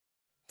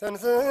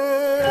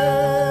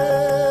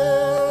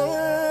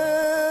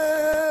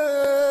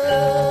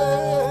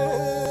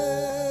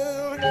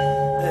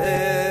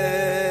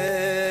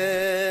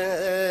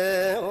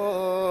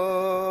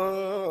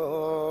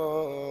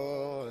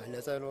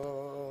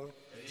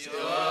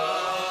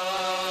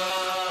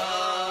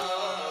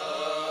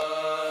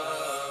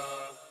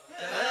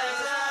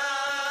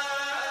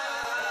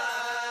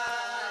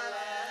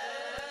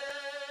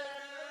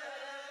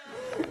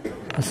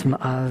በስመ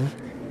አብ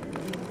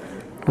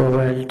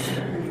ወወልድ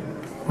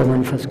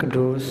ወመንፈስ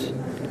ቅዱስ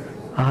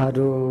አሐዱ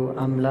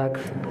አምላክ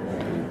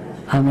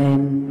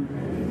አሜን።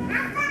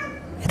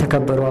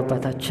 የተከበሩ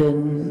አባታችን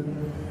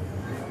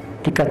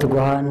ሊቀ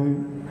ትጉሃን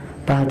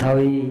ባህታዊ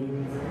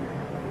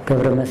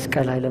ገብረ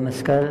መስቀል ኃይለ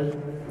መስቀል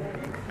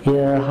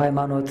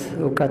የሃይማኖት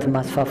ዕውቀት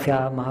ማስፋፊያ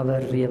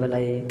ማህበር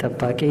የበላይ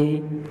ጠባቂ፣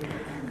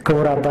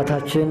 ክቡር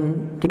አባታችን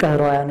ሊቀ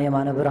ሕሩያን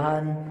የማነ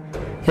ብርሃን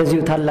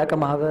የዚሁ ታላቅ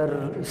ማህበር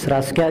ስራ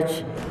አስኪያጅ፣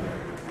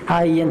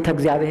 አየንተ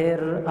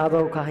እግዚአብሔር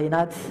አበው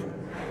ካህናት፣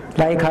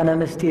 ላይካነ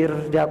ምስጢር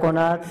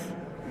ዲያቆናት፣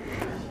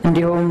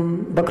 እንዲሁም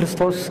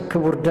በክርስቶስ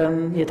ክቡር ደም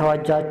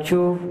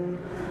የተዋጃችሁ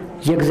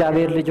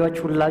የእግዚአብሔር ልጆች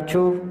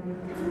ሁላችሁ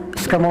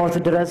እስከ ሞት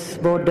ድረስ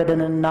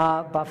በወደደንና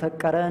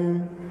ባፈቀረን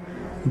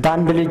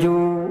በአንድ ልጁ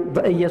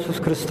በኢየሱስ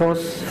ክርስቶስ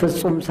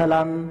ፍጹም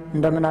ሰላም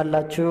እንደምን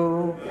አላችሁ?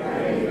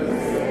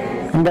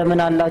 እንደምን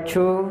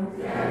አላችሁ?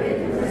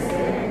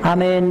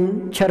 አሜን።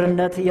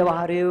 ቸርነት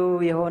የባህሪው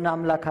የሆነ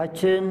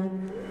አምላካችን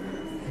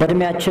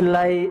በእድሜያችን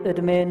ላይ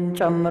እድሜን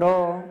ጨምሮ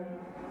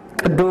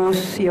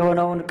ቅዱስ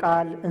የሆነውን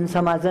ቃል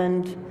እንሰማ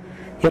ዘንድ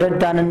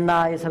የረዳንና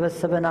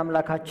የሰበሰበን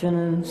አምላካችን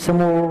ስሙ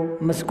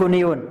ምስጉን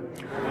ይሁን።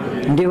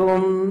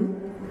 እንዲሁም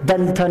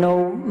በልተነው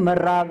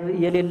መራብ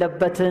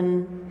የሌለበትን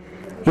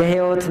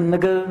የሕይወት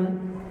ምግብ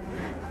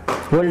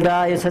ወልዳ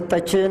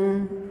የሰጠችን፣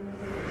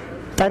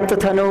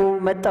 ጠጥተነው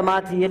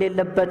መጠማት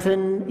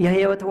የሌለበትን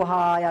የሕይወት ውሃ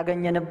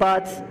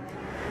ያገኘንባት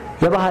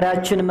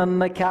የባህሪያችን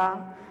መመኪያ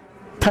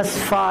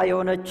ተስፋ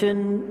የሆነችን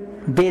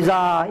ቤዛ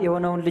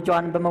የሆነውን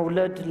ልጇን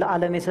በመውለድ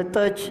ለዓለም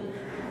የሰጠች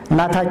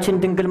እናታችን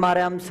ድንግል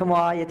ማርያም ስሟ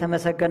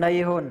የተመሰገነ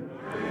ይሁን።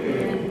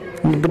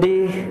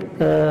 እንግዲህ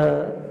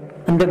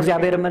እንደ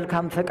እግዚአብሔር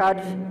መልካም ፈቃድ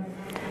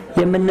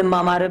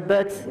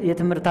የምንማማርበት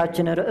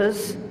የትምህርታችን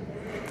ርዕስ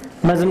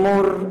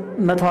መዝሙር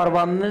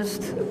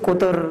 145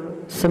 ቁጥር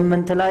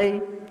 8 ላይ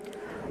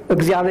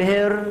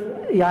እግዚአብሄር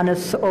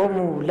ያነሳኦሙ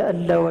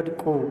ለእለ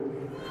ወድቁ፣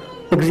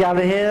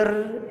 እግዚአብሔር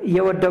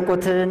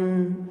የወደቁትን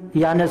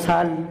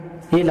ያነሳል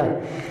ይላል።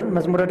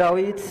 መዝሙረ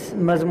ዳዊት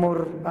መዝሙር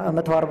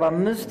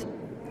 145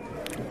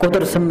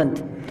 ቁጥር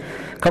 8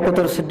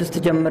 ከቁጥር 6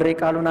 ጀምሬ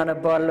ቃሉን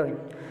አነባዋለሁ።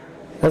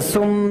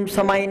 እሱም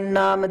ሰማይና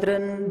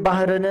ምድርን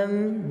ባህርንም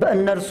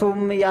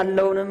በእነርሱም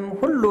ያለውንም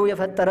ሁሉ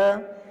የፈጠረ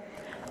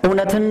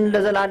እውነትን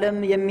ለዘላለም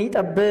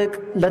የሚጠብቅ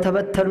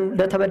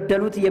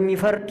ለተበደሉት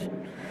የሚፈርድ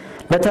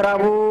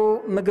ለተራቡ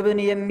ምግብን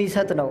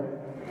የሚሰጥ ነው።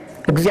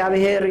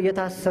 እግዚአብሔር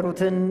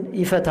የታሰሩትን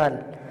ይፈታል፣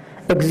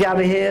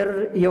 እግዚአብሔር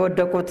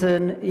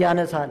የወደቁትን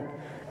ያነሳል፣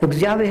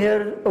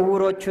 እግዚአብሔር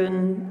ዕውሮችን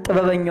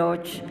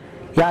ጥበበኞች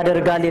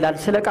ያደርጋል ይላል።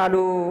 ስለ ቃሉ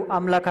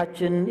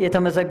አምላካችን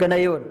የተመሰገነ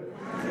ይሁን።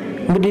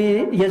 እንግዲህ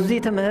የዚህ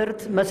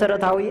ትምህርት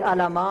መሰረታዊ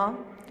ዓላማ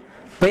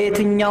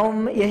በየትኛውም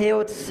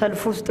የሕይወት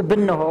ሰልፍ ውስጥ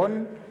ብንሆን፣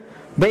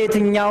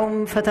 በየትኛውም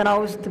ፈተና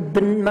ውስጥ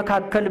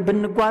መካከል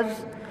ብንጓዝ፣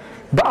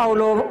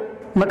 በአውሎ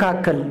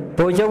መካከል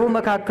በወጀቡ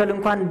መካከል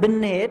እንኳን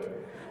ብንሄድ፣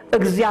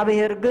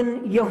 እግዚአብሔር ግን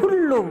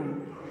የሁሉም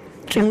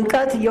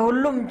ጭንቀት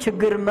የሁሉም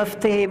ችግር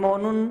መፍትሄ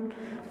መሆኑን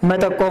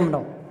መጠቆም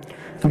ነው።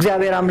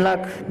 እግዚአብሔር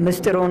አምላክ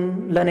ምስጢሩን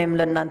ለኔም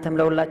ለእናንተም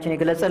ለሁላችን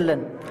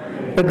ይግለጽልን።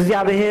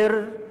 እግዚአብሔር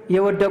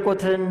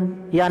የወደቁትን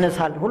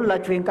ያነሳል።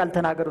 ሁላችሁ ይህን ቃል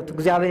ተናገሩት።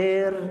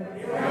 እግዚአብሔር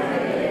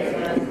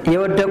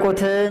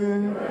የወደቁትን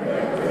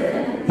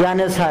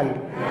ያነሳል።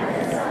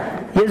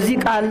 የዚህ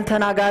ቃል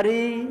ተናጋሪ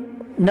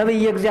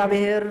ነብይ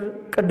እግዚአብሔር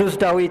ቅዱስ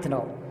ዳዊት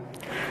ነው።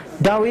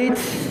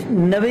 ዳዊት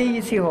ነብይ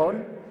ሲሆን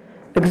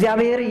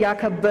እግዚአብሔር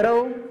ያከበረው፣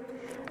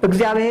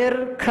 እግዚአብሔር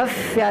ከፍ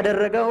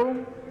ያደረገው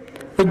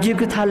እጅግ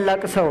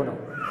ታላቅ ሰው ነው።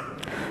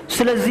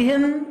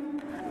 ስለዚህም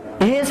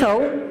ይሄ ሰው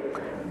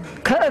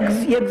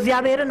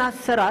የእግዚአብሔርን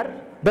አሰራር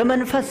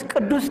በመንፈስ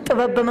ቅዱስ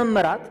ጥበብ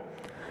በመመራት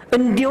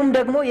እንዲሁም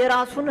ደግሞ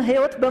የራሱን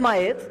ሕይወት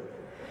በማየት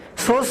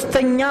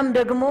ሶስተኛም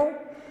ደግሞ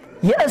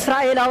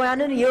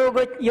የእስራኤላውያንን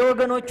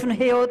የወገኖቹን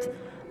ሕይወት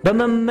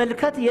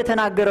በመመልከት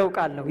የተናገረው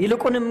ቃል ነው።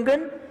 ይልቁንም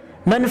ግን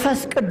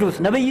መንፈስ ቅዱስ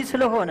ነብይ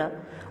ስለሆነ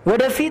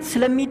ወደፊት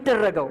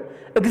ስለሚደረገው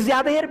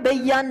እግዚአብሔር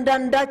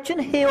በእያንዳንዳችን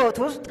ሕይወት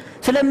ውስጥ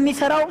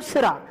ስለሚሰራው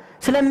ስራ፣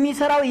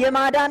 ስለሚሰራው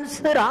የማዳን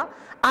ስራ፣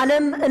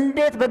 ዓለም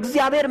እንዴት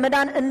በእግዚአብሔር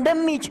መዳን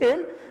እንደሚችል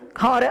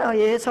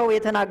ይህ ሰው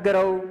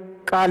የተናገረው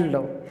ቃል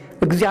ነው።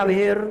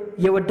 እግዚአብሔር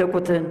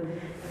የወደቁትን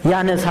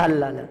ያነሳል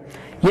አለ።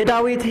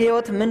 የዳዊት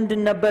ሕይወት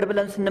ምንድን ነበር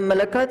ብለን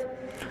ስንመለከት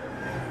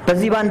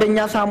በዚህ በአንደኛ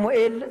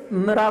ሳሙኤል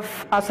ምዕራፍ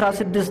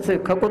 16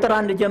 ከቁጥር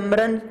 1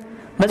 ጀምረን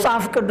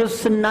መጽሐፍ ቅዱስ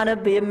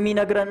ስናነብ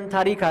የሚነግረን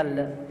ታሪክ አለ።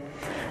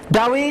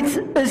 ዳዊት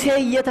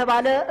እሴይ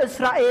የተባለ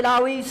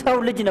እስራኤላዊ ሰው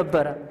ልጅ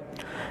ነበረ።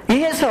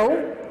 ይሄ ሰው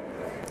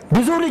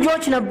ብዙ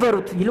ልጆች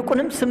ነበሩት።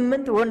 ይልቁንም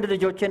 8 ወንድ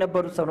ልጆች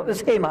የነበሩት ሰው ነው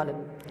እሴይ ማለት።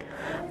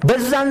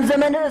 በዛን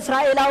ዘመን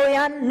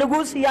እስራኤላውያን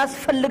ንጉስ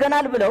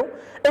ያስፈልገናል ብለው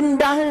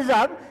እንደ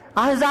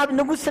አሕዛብ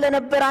ንጉስ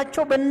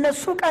ስለነበራቸው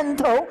በእነሱ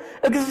ቀንተው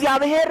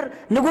እግዚአብሔር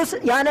ንጉስ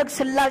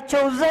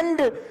ያነግስላቸው ዘንድ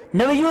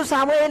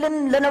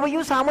ለነብዩ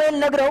ሳሙኤል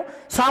ነግረው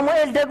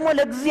ሳሙኤል ደግሞ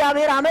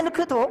ለእግዚአብሔር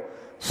አመልክቶ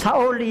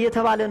ሳኦል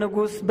የተባለ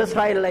ንጉስ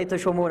በእስራኤል ላይ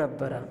ተሾሞ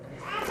ነበር።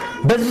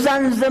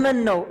 በዛን ዘመን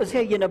ነው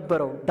እሴይ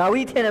የነበረው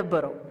ዳዊት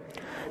የነበረው።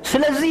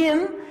 ስለዚህም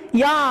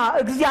ያ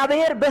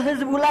እግዚአብሔር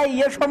በሕዝቡ ላይ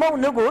የሾመው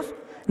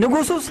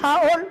ንጉሱ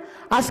ሳኦል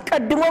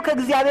አስቀድሞ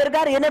ከእግዚአብሔር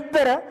ጋር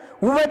የነበረ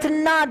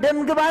ውበትና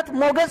ደምግባት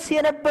ሞገስ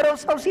የነበረው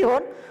ሰው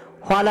ሲሆን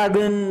ኋላ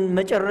ግን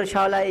መጨረሻ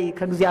ላይ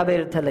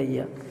ከእግዚአብሔር ተለየ።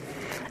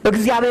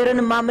 እግዚአብሔርን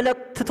ማምለክ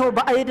ትቶ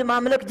ባዕድ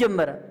ማምለክ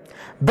ጀመረ።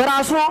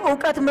 በራሱ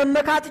ዕውቀት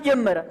መመካት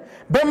ጀመረ።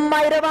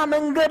 በማይረባ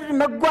መንገድ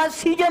መጓዝ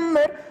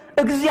ሲጀምር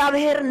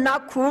እግዚአብሔር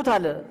ናኩት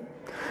አለ።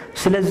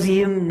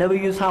 ስለዚህም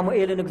ነብዩ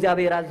ሳሙኤልን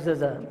እግዚአብሔር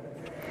አዘዘ።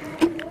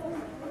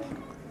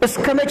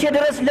 እስከ መቼ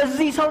ድረስ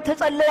ለዚህ ሰው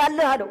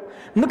ተጸለያለህ አለው።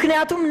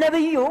 ምክንያቱም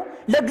ነብዩ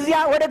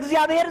ወደ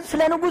እግዚአብሔር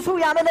ስለ ንጉሱ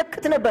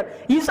ያመለክት ነበር፣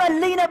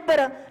 ይጸልይ ነበር።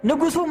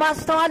 ንጉሱ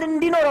ማስተዋል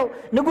እንዲኖረው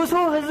ንጉሱ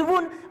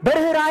ሕዝቡን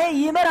በርህራሄ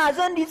ይመራ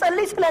ዘንድ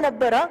ይጸልይ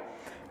ስለነበረ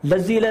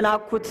ለዚህ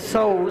ለናኩት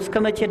ሰው እስከ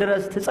መቼ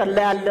ድረስ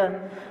ተጸለያለህ?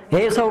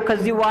 ይሄ ሰው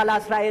ከዚህ በኋላ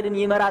እስራኤልን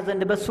ይመራ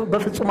ዘንድ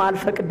በፍጹም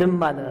አልፈቅድም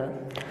አለ።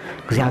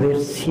 እግዚአብሔር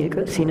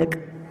ሲንቅ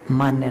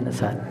ማን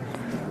ያነሳል?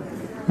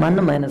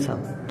 ማንም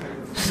አይነሳም።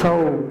 ሰው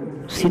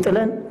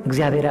ሲጥለን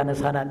እግዚአብሔር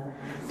ያነሳናል።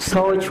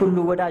 ሰዎች ሁሉ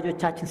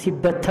ወዳጆቻችን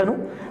ሲበተኑ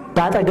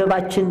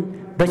ባጠገባችን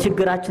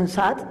በችግራችን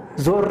ሰዓት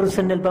ዞር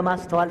ስንል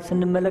በማስተዋል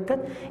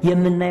ስንመለከት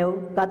የምናየው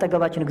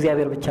ባጠገባችን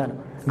እግዚአብሔር ብቻ ነው።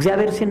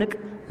 እግዚአብሔር ሲንቅ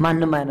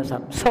ማንም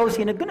አይነሳም። ሰው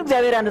ሲንቅ ግን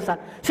እግዚአብሔር ያነሳል።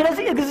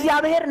 ስለዚህ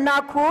እግዚአብሔር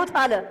ናኩት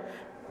አለ።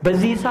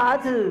 በዚህ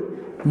ሰዓት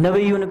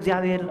ነብዩን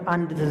እግዚአብሔር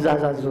አንድ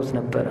ትእዛዝ አዞት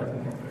ነበር።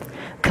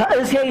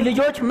 ከእሴይ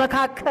ልጆች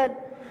መካከል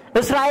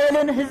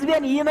እስራኤልን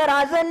ሕዝቤን ይመራ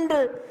ዘንድ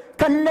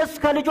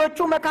ከልጆቹ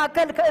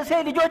መካከል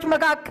ከእሴይ ልጆች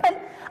መካከል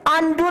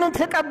አንዱን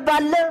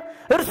ተቀባለህ፣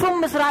 እርሱም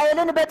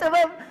እስራኤልን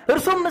በጥበብ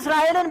እርሱም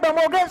እስራኤልን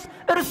በሞገስ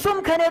እርሱም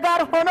ከኔ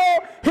ጋር ሆኖ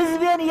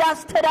ሕዝቤን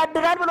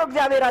ያስተዳድራል ብሎ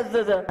እግዚአብሔር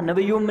አዘዘ።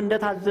 ነብዩም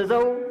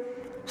እንደታዘዘው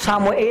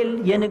ሳሙኤል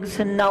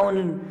የንግስናውን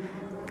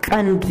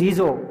ቀንድ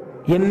ይዞ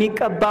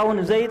የሚቀባውን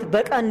ዘይት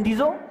በቀንድ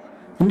ይዞ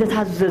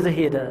እንደታዘዘ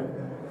ሄደ።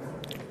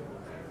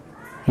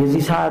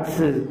 የዚህ ሰዓት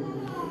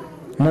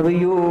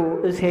ነብዩ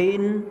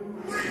እሴይን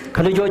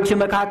ከልጆች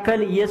መካከል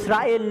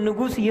የእስራኤል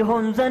ንጉስ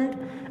ይሆን ዘንድ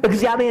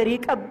እግዚአብሔር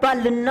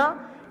ይቀባልና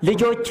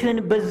ልጆችን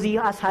በዚህ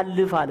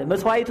አሳልፍ አለ።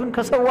 መስዋዕቱን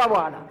ከሰዋ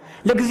በኋላ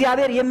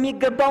ለእግዚአብሔር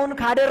የሚገባውን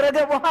ካደረገ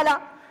በኋላ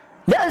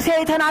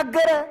ለእሴይ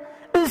ተናገረ።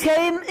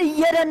 እሴይም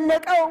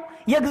እየደነቀው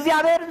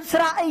የእግዚአብሔር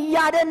ሥራ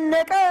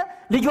እያደነቀ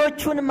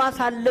ልጆቹን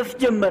ማሳለፍ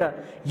ጀመረ።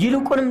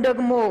 ይልቁንም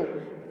ደግሞ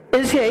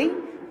እሴይ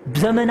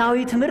ዘመናዊ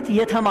ትምህርት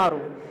የተማሩ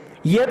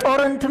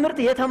የጦርን ትምህርት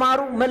የተማሩ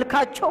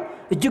መልካቸው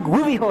እጅግ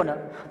ውብ የሆነ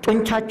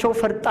ጡንቻቸው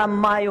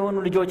ፈርጣማ የሆኑ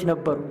ልጆች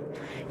ነበሩ።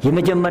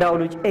 የመጀመሪያው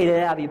ልጅ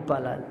ኤልያብ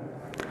ይባላል።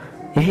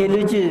 ይሄ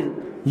ልጅ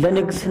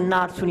ለንግስና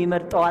እርሱን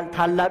ይመርጠዋል።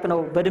 ታላቅ ነው፣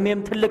 በእድሜም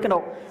ትልቅ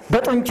ነው፣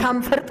 በጡንቻም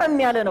ፈርጠም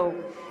ያለ ነው፣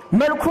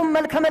 መልኩም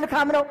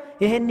መልካም ነው።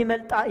 ይሄን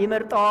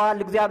ይመርጠዋል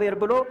እግዚአብሔር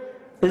ብሎ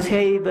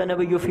እሴይ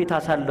በነብዩ ፊት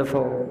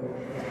አሳልፈው።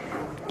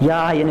 ያ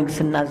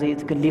የንግስና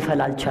ዘይት ግን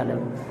ሊፈላ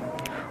አልቻለም።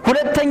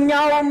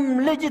 ሁለተኛውም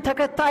ልጅ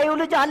ተከታዩ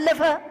ልጅ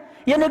አለፈ።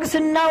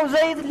 የንግስናው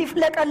ዘይት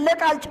ሊፍለቀለቅ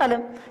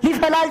አልቻለም፣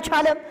 ሊፈላ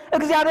አልቻለም፣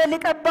 እግዚአብሔር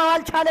ሊቀባው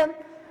አልቻለም።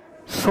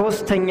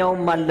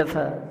 ሶስተኛውም አለፈ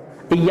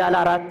እያለ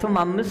 4፣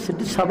 5፣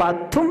 6፣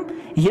 7ቱም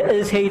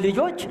የእሴይ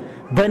ልጆች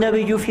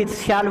በነብዩ ፊት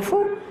ሲያልፉ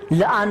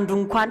ለአንዱ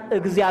እንኳን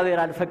እግዚአብሔር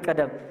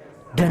አልፈቀደም።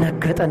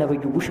 ደነገጠ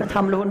ነብዩ።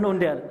 ውሸታም ለሆነ ነው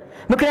እንዴ ያለ።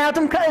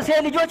 ምክንያቱም ከእሴይ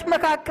ልጆች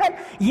መካከል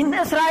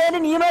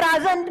እስራኤልን ይመራ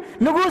ዘንድ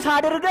ንጉስ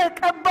አድርገህ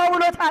ቀባው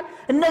ብሎታል።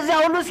 እነዚያ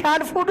ሁሉ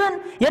ሲያልፉ ግን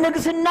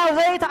የንግስናው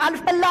ዘይት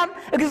አልፈላም፣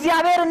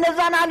 እግዚአብሔር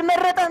እነዛን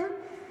አልመረጠም።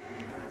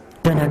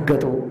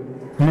 ደነገጡ።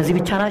 እነዚህ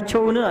ብቻ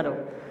ናቸውን አለው።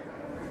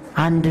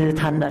 አንድ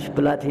ታናሽ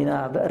ብላቴና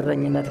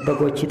በእረኝነት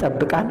በጎች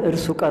ይጠብቃል፣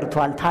 እርሱ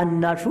ቀርቷል፣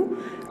 ታናሹ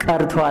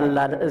ቀርቷል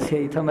አለ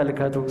እሴይ።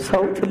 ተመልከቱ፣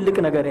 ሰው ትልቅ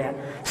ነገር ያያል፣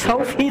 ሰው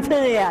ፊትን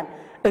ያያል፣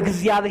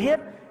 እግዚአብሔር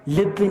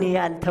ልብን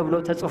ያያል ተብሎ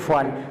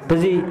ተጽፏል።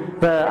 በዚህ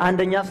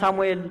በአንደኛ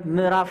ሳሙኤል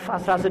ምዕራፍ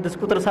 16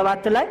 ቁጥር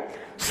 7 ላይ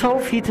ሰው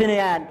ፊትን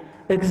ያያል፣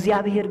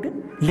 እግዚአብሔር ግን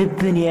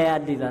ልብን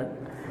ያያል ይላል።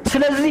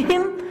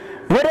 ስለዚህም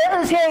ወደ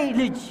እሴይ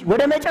ልጅ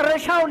ወደ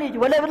መጨረሻው ልጅ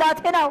ወደ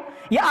ብላቴናው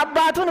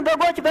የአባቱን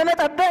በጎች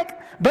በመጠበቅ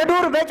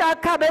በዱር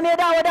በጫካ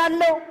በሜዳ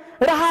ወዳለው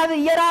ረሃብ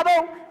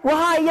እየራበው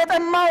ውሃ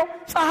እየጠማው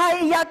ፀሐይ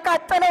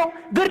እያቃጠለው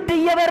ብርድ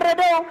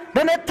እየበረደው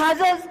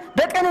በመታዘዝ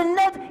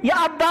በቅንነት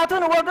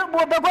የአባቱን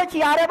በጎች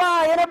ያረባ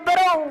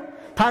የነበረው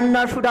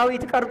ታናሹ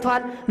ዳዊት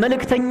ቀርቷል።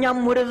 መልእክተኛም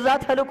ወደዛ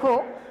ተልኮ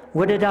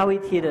ወደ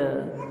ዳዊት ሄደ።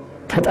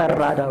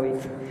 ተጠራ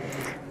ዳዊት።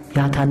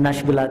 ያ ታናሽ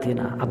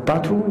ብላቴና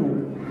አባቱ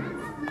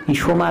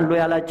ይሾማሉ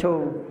ያላቸው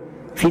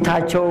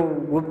ፊታቸው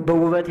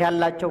በውበት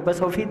ያላቸው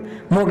በሰው ፊት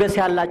ሞገስ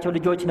ያላቸው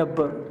ልጆች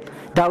ነበሩ።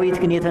 ዳዊት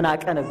ግን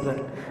የተናቀ ነበር።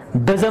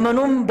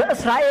 በዘመኑም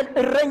በእስራኤል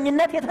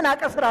እረኝነት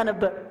የተናቀ ስራ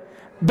ነበር።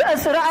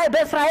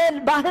 በእስራኤል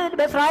ባህል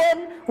በእስራኤል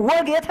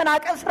ወግ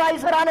የተናቀ ስራ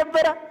ይሰራ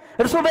ነበር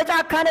እርሱ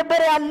በጫካ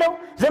ነበር ያለው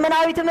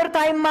ዘመናዊ ትምህርት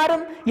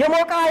አይማርም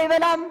የሞቃ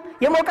አይበላም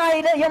የሞቃ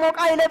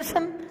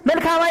አይለብስም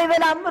መልካም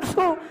አይበላም እርሱ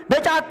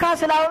በጫካ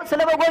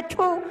ስለበጎቹ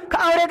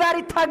ከአውሬ ጋር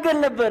ይታገል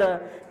ነበር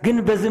ግን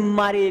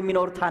በዝማሬ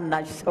የሚኖር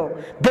ታናሽ ሰው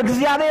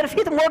በእግዚአብሔር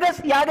ፊት ሞገስ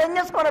ያገኘ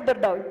ሰው ነበር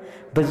ዳዊት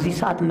በዚህ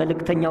ሰዓት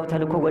መልእክተኛው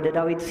ተልኮ ወደ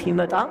ዳዊት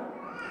ሲመጣ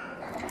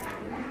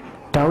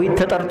ዳዊት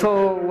ተጠርቶ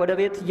ወደ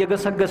ቤት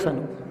እየገሰገሰ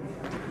ነው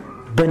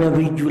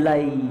በነብዩ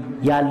ላይ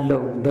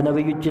ያለው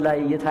በነብዩ እጅ ላይ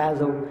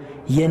የተያዘው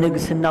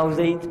የንግስናው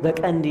ዘይት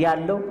በቀንድ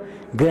ያለው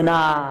ገና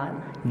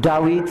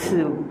ዳዊት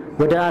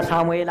ወደ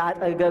ሳሙኤል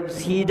አጠገብ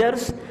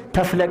ሲደርስ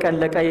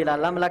ተፍለቀለቀ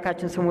ይላል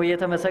አምላካችን ስሙ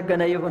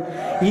የተመሰገነ ይሁን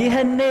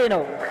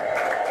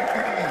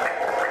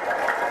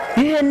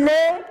ይሄኔ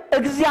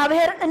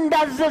እግዚአብሔር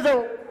እንዳዘዘው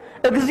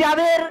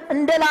እግዚአብሔር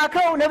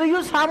እንደላከው ነብዩ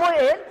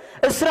ሳሙኤል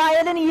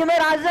እስራኤልን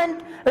ይመራ ዘንድ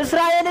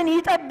እስራኤልን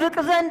ይጠብቅ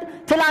ዘንድ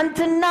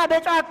ትላንትና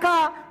በጫካ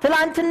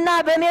ትላንትና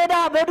በሜዳ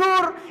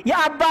በዱር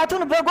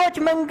የአባቱን በጎች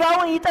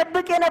መንጋውን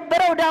ይጠብቅ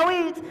የነበረው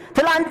ዳዊት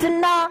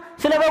ትላንትና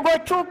ስለ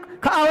በጎቹ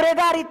ከአውሬ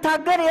ጋር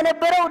ይታገል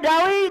የነበረው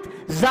ዳዊት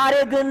ዛሬ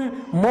ግን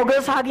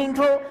ሞገስ አግኝቶ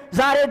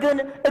ዛሬ ግን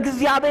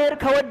እግዚአብሔር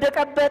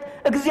ከወደቀበት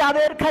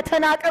እግዚአብሔር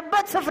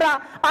ከተናቀበት ስፍራ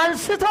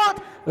አንስቶት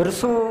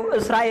እርሱ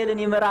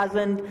እስራኤልን ይመራ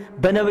ዘንድ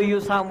በነብዩ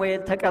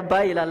ሳሙኤል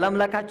ተቀባ ይላል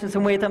አምላካችን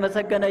ስሙ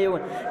የተመሰገነ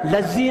ይሁን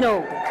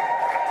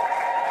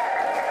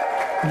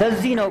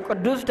ለዚህ ነው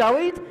ቅዱስ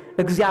ዳዊት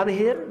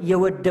እግዚአብሔር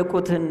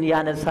የወደቁትን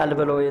ያነሳል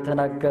ብሎ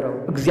የተናገረው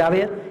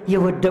እግዚአብሔር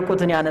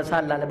የወደቁትን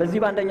ያነሳል አለ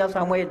በዚህ በአንደኛ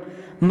ሳሙኤል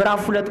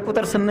ምዕራፍ 2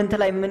 ቁጥር 8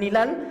 ላይ ምን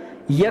ይላል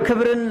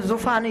የክብርን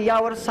ዙፋን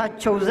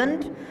ያወርሳቸው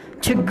ዘንድ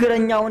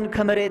ችግረኛውን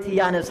ከመሬት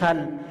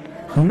ያነሳል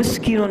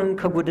ምስኪኑን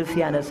ከጉድፍ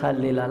ያነሳል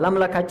ይላል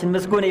አምላካችን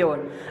ምስጉን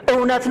ይሁን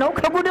እውነት ነው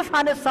ከጉድፍ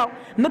አነሳው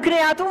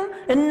ምክንያቱም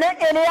እነ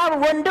ኤልያብ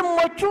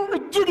ወንድሞቹ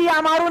እጅግ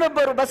ያማሩ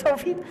ነበሩ በሰው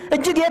ፊት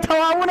እጅግ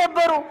የተዋቡ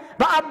ነበሩ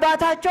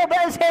በአባታቸው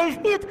በእሴይ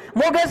ፊት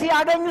ሞገስ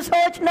ያገኙ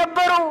ሰዎች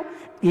ነበሩ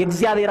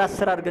የእግዚአብሔር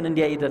አሰራር ግን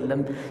እንዲህ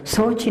አይደለም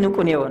ሰዎች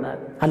ይንቁን ይሆናል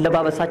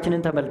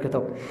አለባበሳችንን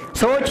ተመልክተው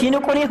ሰዎች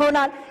ይንቁን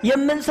ይሆናል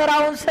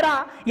የምንሰራውን ስራ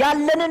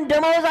ያለንን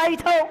ደሞዝ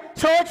አይተው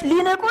ሰዎች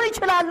ሊንቁን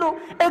ይችላሉ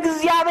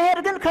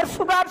እግዚአብሔር ግን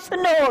ከርሱ ጋር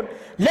ስንሆን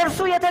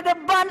ለርሱ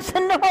የተገባን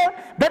ስንሆን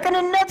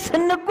በቅንነት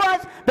ስንጓዝ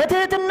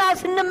በትህትና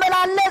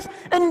ስንመላለስ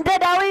እንደ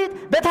ዳዊት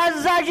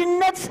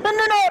በታዛዥነት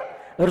ስንኖር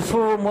እርሱ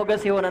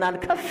ሞገስ ይሆነናል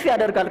ከፍ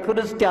ያደርጋል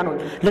ክርስቲያኖች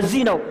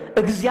ለዚህ ነው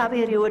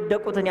እግዚአብሔር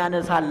የወደቁትን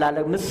ያነሳል አለ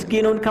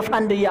ምስኪኑን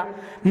ከፋንድያ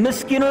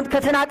ምስኪኑን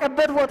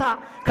ከተናቀበት ቦታ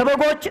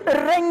ከበጎች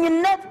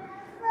እረኝነት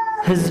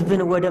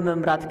ህዝብን ወደ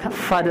መምራት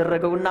ከፍ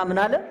አደረገውና ምን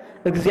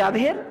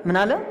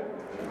አለ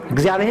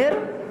እግዚአብሔር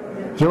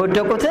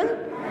የወደቁትን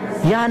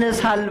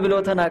ያነሳል ብሎ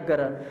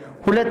ተናገረ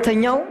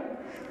ሁለተኛው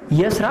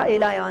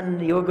የእስራኤላውያን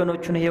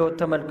የወገኖቹን ህይወት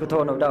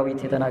ተመልክቶ ነው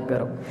ዳዊት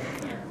የተናገረው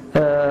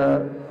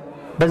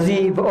በዚህ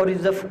በኦሪት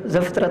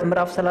ዘፍጥረት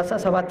ምዕራፍ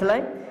 37 ላይ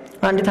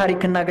አንድ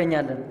ታሪክ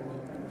እናገኛለን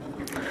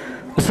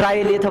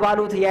እስራኤል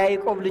የተባሉት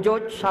የያዕቆብ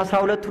ልጆች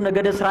 12ቱ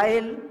ነገደ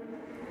እስራኤል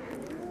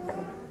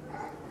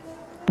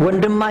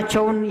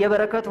ወንድማቸውን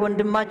የበረከት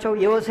ወንድማቸው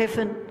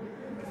ዮሴፍን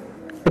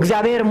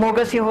እግዚአብሔር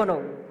ሞገስ የሆነው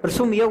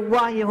እርሱም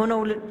የዋህ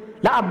የሆነው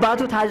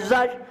ለአባቱ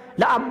ታዛዥ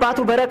ለአባቱ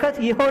በረከት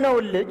የሆነው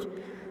ልጅ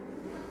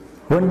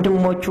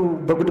ወንድሞቹ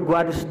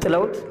በጉድጓድ ውስጥ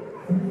ጥለውት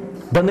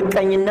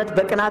በመቀኝነት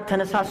በቅናት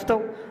ተነሳስተው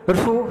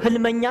እርሱ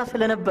ህልመኛ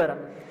ስለነበረ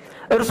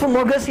እርሱ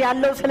ሞገስ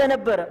ያለው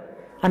ስለነበረ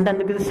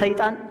አንዳንድ ጊዜ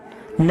ሰይጣን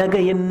ነገ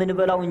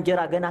የምንበላው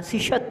እንጀራ ገና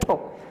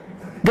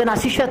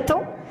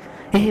ሲሸተው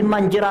ይሄ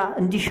እንጀራ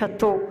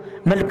እንዲሸተው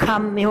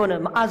መልካም የሆነ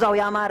መዓዛው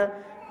ያማረ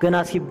ገና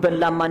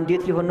ሲበላማ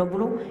እንዴት ሊሆን ነው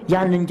ብሎ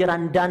ያን እንጀራ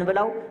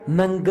እንዳንበላው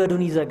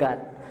መንገዱን ይዘጋል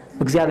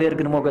እግዚአብሔር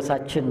ግን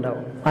ሞገሳችን ነው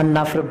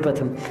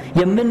አናፍርበትም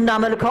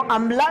የምናመልከው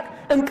አምላክ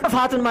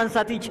እንቅፋቱን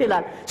ማንሳት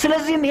ይችላል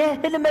ስለዚህም ይሄ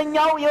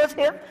ህልመኛው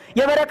ዮሴፍ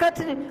የበረከት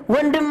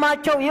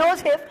ወንድማቸው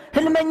ዮሴፍ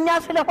ህልመኛ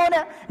ስለሆነ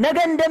ነገ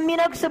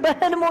እንደሚነግስ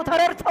በህልሙ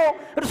ተረድተው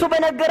እርሱ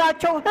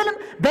በነገራቸው ህልም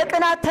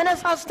በቅናት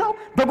ተነሳስተው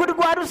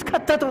በጉድጓድ ውስጥ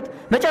ከተቱት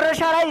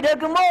መጨረሻ ላይ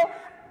ደግሞ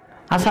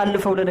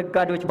አሳልፈው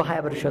ለነጋዴዎች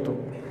በ20 ብር ሸጡ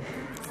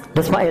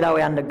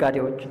ለእስማኤላውያን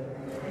ነጋዴዎች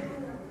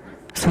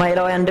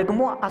እስማኤላውያን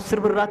ደግሞ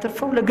 10 ብር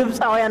አትርፈው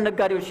ለግብፃውያን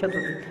ነጋዴዎች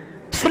ሸጡት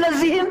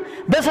ስለዚህም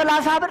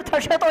በ30 ብር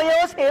ተሸጦ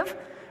ዮሴፍ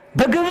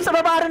በግብፅ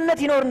በባርነት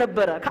ይኖር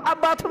ነበር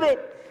ከአባቱ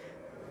ቤት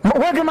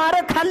ወግ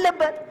ማረግ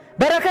ካለበት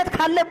በረከት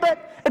ካለበት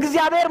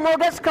እግዚአብሔር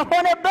ሞገስ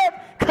ከሆነበት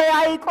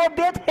ከያዕቆብ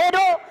ቤት ሄዶ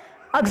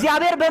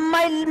እግዚአብሔር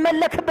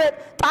በማይመለክበት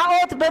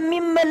ጣዖት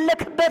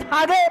በሚመለክበት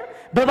ሀገር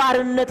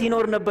በባርነት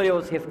ይኖር ነበር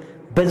ዮሴፍ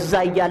በዛ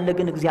ያለ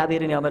ግን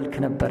እግዚአብሔርን ያመልክ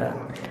ነበር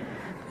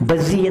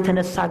በዚህ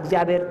የተነሳ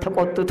እግዚአብሔር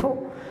ተቆጥቶ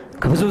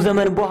ከብዙ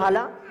ዘመን በኋላ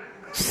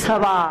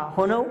 70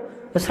 ሆነው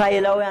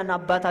እስራኤላውያን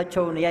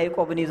አባታቸውን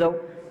ያዕቆብን ይዘው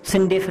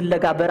ስንዴ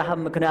ፍለጋ በረሃብ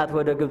ምክንያት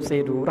ወደ ግብጽ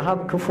ሄዱ ረሃብ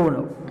ክፉ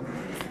ነው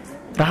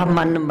ረሃብ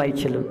ማንንም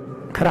አይችልም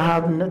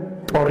ከረሃብነት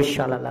ጦር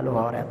ይሻላል አለ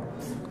ሐዋርያው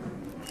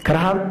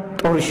ከረሃብ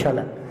ጦር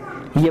ይሻላል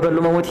እየበሉ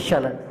መሞት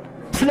ይሻላል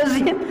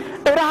ስለዚህ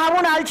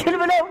ረሃቡን አልችል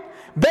ብለው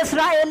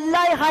በእስራኤል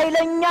ላይ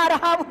ኃይለኛ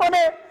ረሃብ ሆነ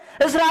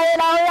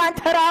እስራኤላውያን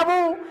ተራቡ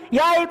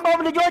ያዕቆብ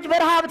ልጆች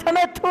በረሃብ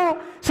ተመቱ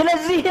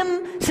ስለዚህም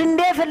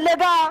ስንዴ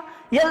ፍለጋ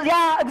ያ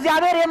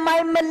እግዚአብሔር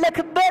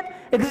የማይመለክበት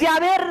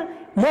እግዚአብሔር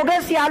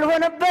ሞገስ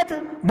ያልሆነበት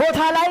ቦታ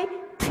ላይ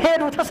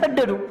ሄዱ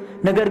ተሰደዱ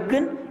ነገር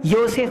ግን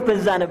ዮሴፍ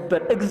በዛ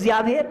ነበር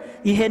እግዚአብሔር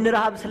ይሄን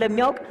ረሃብ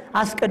ስለሚያውቅ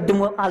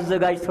አስቀድሞ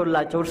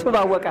አዘጋጅቶላቸው እርሱ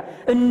ባወቀ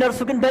እነርሱ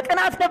ግን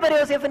በቅናት ነበር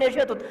ዮሴፍን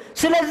የሸጡት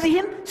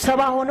ስለዚህም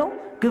 70 ሆነው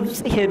ግብጽ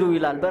ሄዱ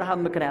ይላል በረሃብ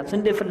ምክንያት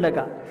ስንዴ ፍለጋ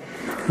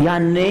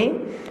ያኔ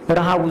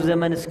ረሃቡ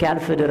ዘመን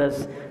እስኪያልፍ ድረስ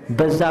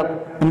በዛ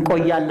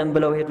እንቆያለን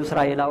ብለው ሄዱ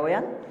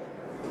እስራኤላውያን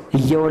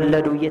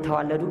እየወለዱ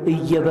እየተዋለዱ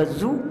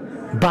እየበዙ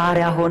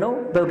ባሪያ ሆነው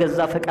በገዛ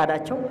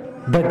ፈቃዳቸው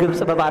በግብጽ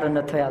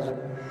በባርነት ተያዙ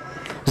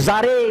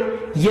ዛሬ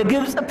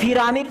የግብጽ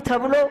ፒራሚድ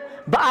ተብሎ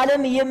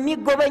በዓለም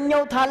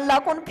የሚጎበኘው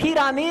ታላቁን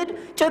ፒራሚድ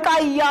ጭቃ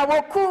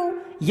ያወኩ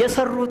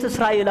የሰሩት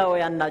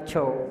እስራኤላውያን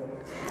ናቸው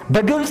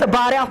በግብጽ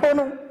ባሪያ ሆኑ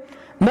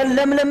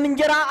ለምለም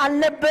እንጀራ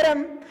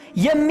አልነበረም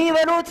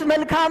የሚበሉት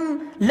መልካም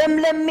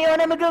ለምለም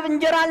የሆነ ምግብ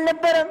እንጀራ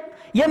አልነበረም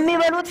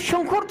የሚበሉት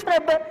ሽንኩርት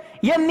ነበር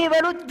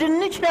የሚበሉት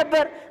ድንች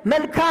ነበር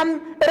መልካም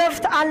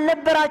ረፍት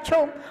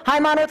አልነበራቸው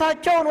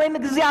ሃይማኖታቸውን ወይም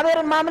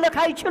እግዚአብሔርን ማምለክ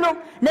አይችሉም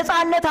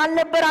ነፃነት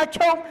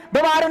አልነበራቸው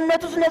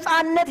በባርነት ውስጥ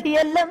ነፃነት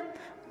የለም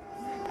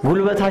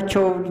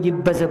ጉልበታቸው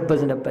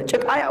ይበዘበዝ ነበር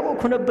ጭቃ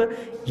ያወኩ ነበር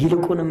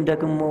ይልቁንም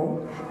ደግሞ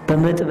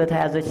በምጥ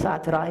በተያዘች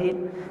ሰዓት ራሔል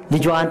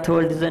ልጇን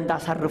ተወልድ ዘንድ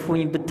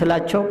አሳርፉኝ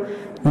ብትላቸው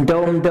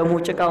እንደውም ደሙ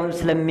ጭቃውን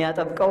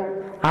ስለሚያጠብቀው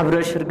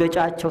አብረሽ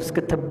እርገጫቸው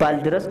እስክትባል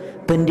ድረስ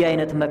በእንዲህ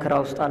አይነት መከራ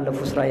ውስጥ አለፉ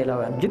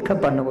እስራኤላውያን እጅግ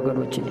ከባድ ነው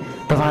ወገኖቼ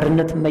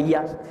በባርነት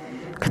መያዝ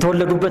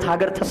ከተወለዱበት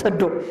ሀገር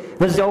ተሰዶ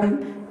በዛውም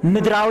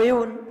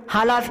ምድራዊውን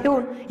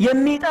ሐላፊውን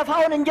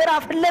የሚጠፋውን እንጀራ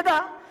ፍለጋ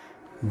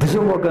ብዙ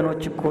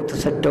ወገኖች እኮ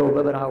ተሰደው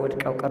በበረሃ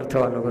ወድቀው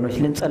ቀርተዋል ወገኖች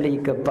ልንጸልይ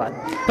ይገባል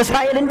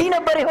እስራኤል እንዲህ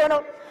ነበር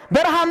የሆነው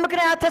በረሃ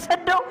ምክንያት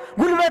ተሰደው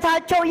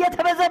ጉልበታቸው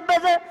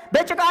እየተበዘበዘ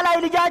በጭቃ ላይ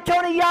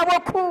ልጃቸውን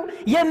ያወኩ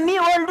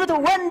የሚወልዱት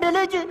ወንድ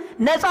ልጅ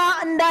ነፃ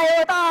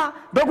እንዳይወጣ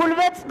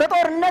በጉልበት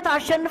በጦርነት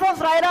አሸንፈው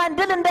እስራኤላውያን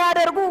ድል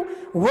እንዳያደርጉ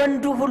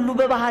ወንዱ ሁሉ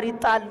በባህር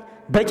ይጣል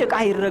በጭቃ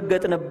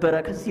ይረገጥ ነበር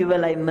ከዚህ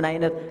በላይ ምን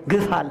አይነት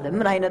ግፍ አለ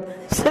ምን አይነት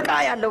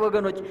ስቃይ ያለ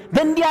ወገኖች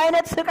በእንዲህ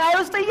አይነት ስቃይ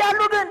ውስጥ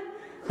ይያሉ ግን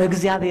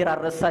እግዚአብሔር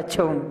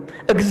አረሳቸውም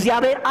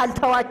እግዚአብሔር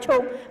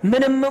አልተዋቸውም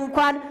ምንም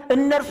እንኳን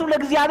እነርሱ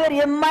ለእግዚአብሔር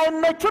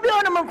የማይመቹ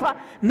ቢሆንም እንኳን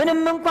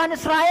ምንም እንኳን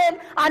እስራኤል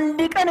አንድ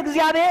ቀን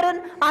እግዚአብሔርን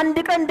አንድ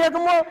ቀን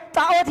ደግሞ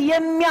ጣዖት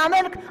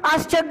የሚያመልክ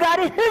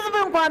አስቸጋሪ ህዝብ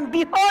እንኳን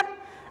ቢሆን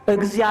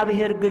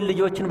እግዚአብሔር ግን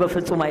ልጆችን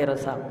በፍጹም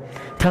አይረሳም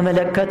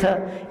ተመለከተ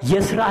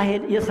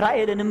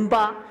የእስራኤልን እንባ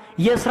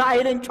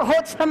የእስራኤልን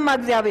ጮህት ሰማ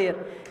እግዚአብሔር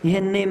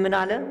ይሄኔ ምን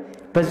አለ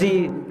በዚህ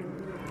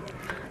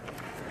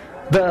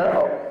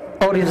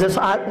ኦሪት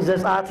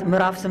ዘጸአት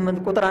ምዕራፍ 8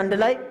 ቁጥር 1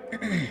 ላይ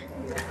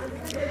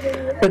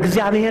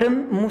እግዚአብሔርም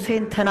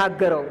ሙሴን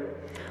ተናገረው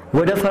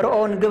ወደ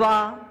ፈርዖን ግባ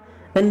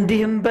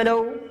እንዲህም በለው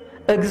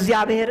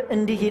እግዚአብሔር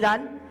እንዲህ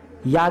ይላል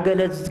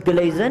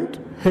ያገለግለኝ ዘንድ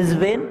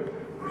ህዝቤን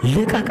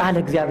ልቀቅ አለ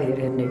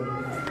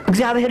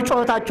እግዚአብሔር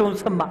ጮህታቸውን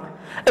ሰማ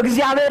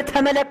እግዚአብሔር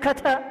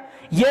ተመለከተ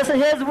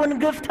የህዝቡን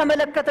ግፍ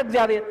ተመለከተ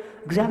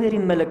እግዚአብሔር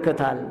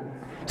ይመለከታል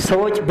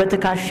ሰዎች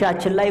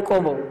በትካሻችን ላይ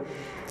ቆመው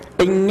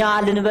እኛ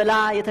ልንበላ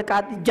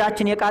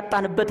የተቃጥጃችን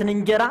የቃጣንበትን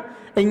እንጀራ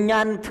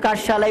እኛን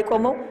ትካሻ ላይ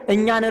ቆመው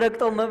እኛን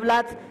ረግጠው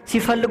መብላት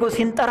ሲፈልጉ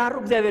ሲንጠራሩ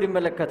እግዚአብሔር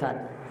ይመለከታል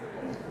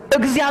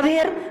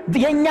እግዚአብሔር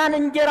የኛን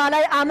እንጀራ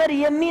ላይ አመር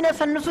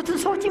የሚነሰንሱትን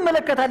ሰዎች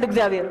ይመለከታል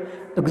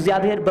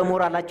እግዚአብሔር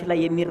በሞራላችን ላይ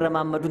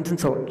የሚረማመዱትን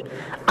ሰዎች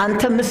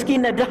አንተ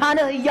ምስኪን ደሃ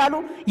ነህ እያሉ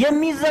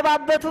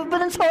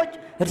የሚዘባበቱብን ሰዎች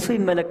እርሱ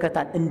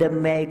ይመለከታል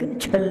እንደማያይ ግን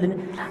ቸልን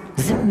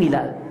ዝም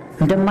ይላል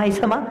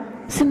እንደማይሰማ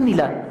ዝም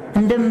ይላል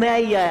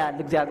እንደማያያል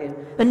እግዚአብሔር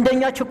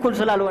እንደኛ ችኩል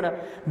ስላልሆነ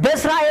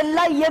በእስራኤል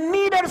ላይ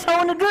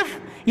የሚደርሰውን ግፍ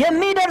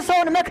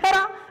የሚደርሰውን መከራ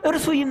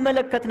እርሱ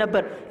ይመለከት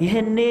ነበር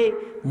ይሄኔ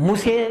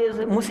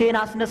ሙሴን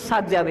አስነሳ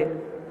እግዚአብሔር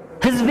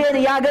ህዝቤን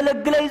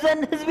ያገለግለኝ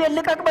ዘንድ ህዝቤን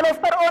ልቀቅ ብለው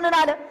ፈርዖንን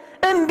አለ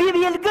እንቢ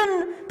ቢል ግን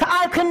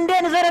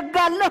ተአክንዴን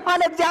ዘረጋለሁ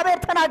አለ እግዚአብሔር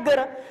ተናገረ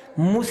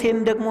ሙሴም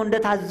ደግሞ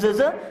እንደታዘዘ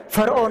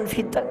ፈርዖን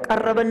ፊት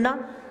ቀረበና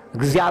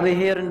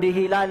እግዚአብሔር እንዲህ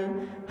ይላል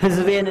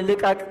ህዝቤን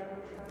ልቀቅ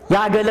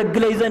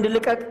ያገለግለኝ ዘንድ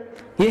ልቀቅ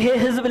ይሄ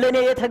ህዝብ ለኔ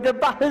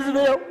የተገባ ህዝብ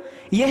ነው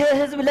ይሄ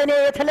ህዝብ ለኔ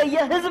የተለየ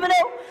ህዝብ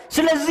ነው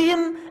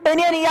ስለዚህም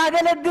እኔን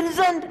ያገለግል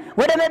ዘንድ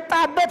ወደ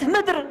መጣበት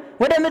ምድር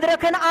ወደ ምድረ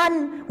ከነዓን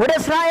ወደ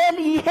እስራኤል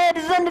ይሄድ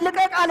ዘንድ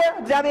ልቀቅ አለ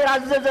እግዚአብሔር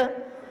አዘዘ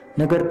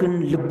ነገር ግን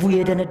ልቡ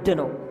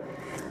የደነደነው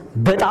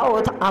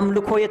በጣዖት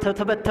አምልኮ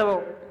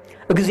የተተበተበው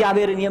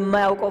እግዚአብሔርን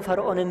የማያውቀው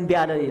ፈርዖን እንቢ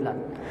አለ ይላል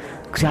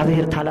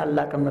እግዚአብሔር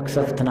ታላላቅ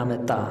መቅሰፍትን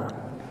አመጣ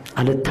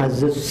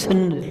አልታዘዝ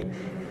ስንል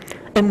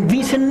እንቢ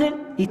ስንል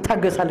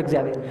ይታገሳል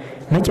እግዚአብሔር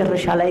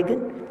መጨረሻ ላይ ግን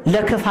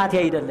ለክፋት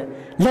ያይደለ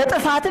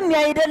ለጥፋትም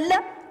ያይደለ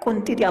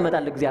ቁንጢት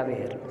ያመጣል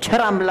እግዚአብሔር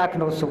ቸር አምላክ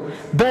ነው እሱ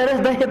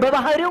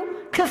በባህሪው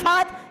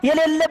ክፋት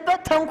የሌለበት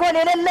ተንኮል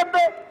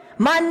የሌለበት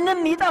ማንንም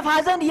ይጠፋ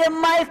ዘንድ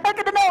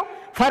የማይፈቅድ ነው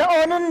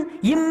ፈርዖንን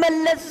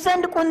ይመለስ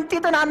ዘንድ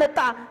ቁንጢትን አመጣ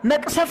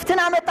መቅሰፍትን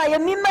አመጣ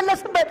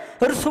የሚመለስበት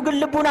እርሱ ግን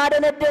ልቡን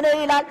አደነደነ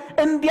ይላል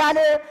እንቢ አለ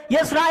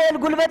የእስራኤል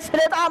ጉልበት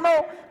ስለጣመው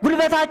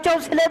ጉልበታቸው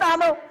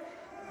ስለጣመው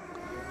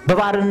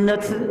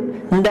በባርነት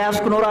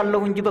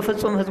እንዳያስኖራለሁ እንጂ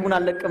በፍጹም ሕዝቡን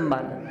አልለቅም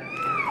አለ።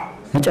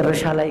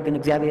 መጨረሻ ላይ ግን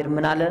እግዚአብሔር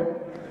ምን አለ?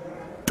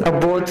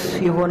 ጠቦት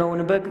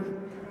የሆነውን በግ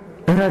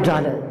እረድ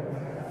አለ።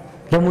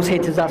 ለሙሴ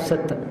ትእዛዝ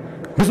ሰጠ።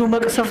 ብዙ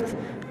መቅሰፍት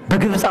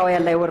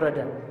በግብፃውያን ላይ ወረደ።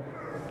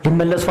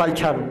 ሊመለሱ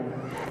አልቻሉም።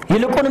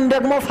 ይልቁንም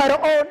ደግሞ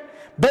ፈርዖን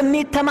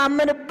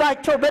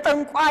በሚተማመንባቸው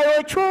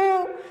በጠንቋዮቹ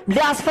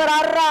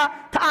ሊያስፈራራ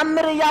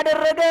ተአምር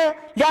ያደረገ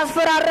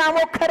ሊያስፈራራ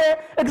ሞከረ።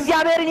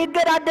 እግዚአብሔርን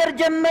ይገዳደር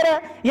ጀመረ።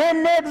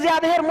 ይህን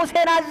እግዚአብሔር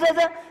ሙሴን አዘዘ።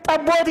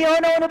 ጠቦት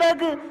የሆነውን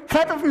በግ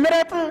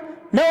ምረጥ፣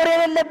 ነውር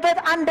የሌለበት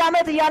 1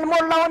 ዓመት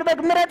ያልሞላውን በግ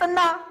ምረጥና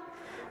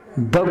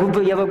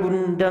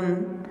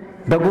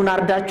በጉን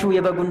አርዳችሁ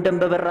የበጉን ደም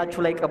በበራችሁ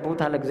ላይ ቀቡት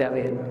አለ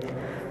እግዚአብሔር።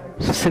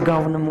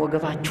 ስጋውንም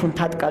ወገባችሁን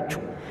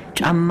ታጥቃችሁ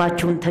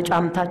ጫማችሁን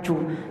ተጫምታችሁ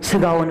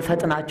ስጋውን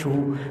ፈጥናችሁ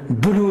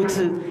ብሉት።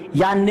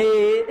 ያኔ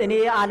እኔ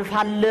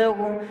አልፋለሁ።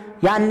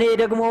 ያኔ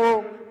ደግሞ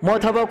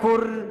ሞተ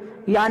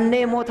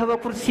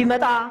በኩር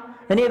ሲመጣ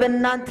እኔ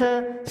በእናንተ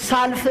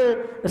ሳልፍ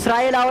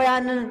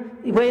እስራኤላውያን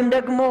ወይም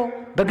ደግሞ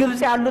በግብፅ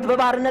ያሉት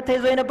በባርነት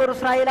ተይዘው የነበሩ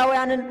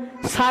እስራኤላውያንን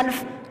ሳልፍ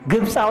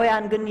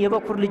ግብፃውያን ግን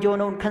የበኩር ልጅ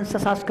ሆነውን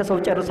ከእንስሳ እስከ ሰው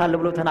ጨርሳለሁ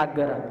ብሎ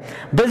ተናገረ።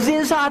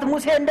 በዚህን ሰዓት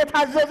ሙሴ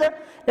እንደታዘዘ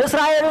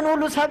እስራኤልን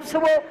ሁሉ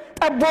ሰብስቦ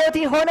ጠቦት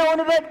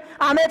የሆነውን በግ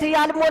ዓመት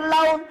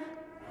ያልሞላውን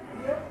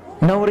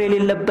ነውር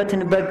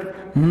የሌለበትን በግ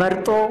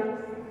መርጦ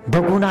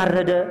በጉን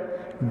አረደ።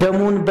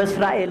 ደሙን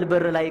በእስራኤል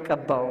በር ላይ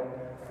ቀባው።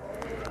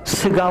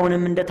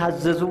 ስጋውንም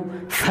እንደታዘዙ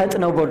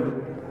ፈጥነው በሉ።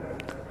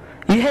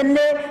 ይህኔ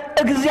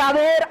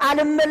እግዚአብሔር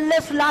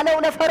አልመለስ ላለው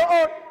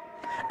ለፈርዖን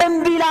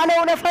እምቢ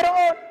ላለው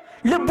ለፈርዖን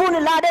ልቡን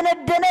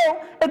ላደነደነው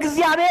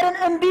እግዚአብሔርን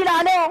እምቢ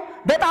ላለው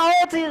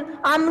በጣዖት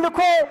አምልኮ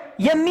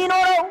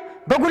የሚኖረው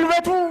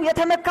በጉልበቱ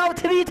የተመካው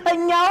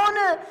ትዕቢተኛውን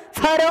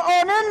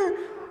ፈርዖንን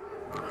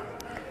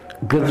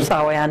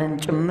ግብፃውያንን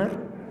ጭምር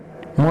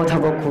ሞተ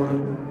በኩር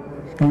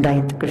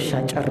እንዳይን ጥቅሻ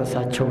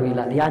ጨረሳቸው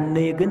ይላል። ያኔ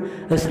ግን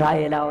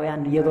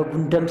እስራኤላውያን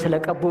የበጉን ደም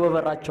ስለቀቡ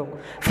በበራቸው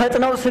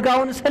ፈጥነው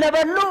ስጋውን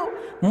ስለበሉ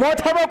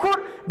ሞተ በኩር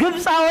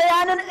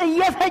ግብፃውያንን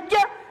እየፈጀ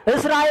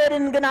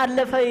እስራኤልን ግን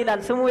አለፈ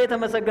ይላል። ስሙ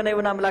የተመሰገነ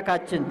ይሁን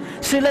አምላካችን።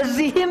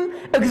 ስለዚህም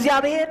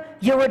እግዚአብሔር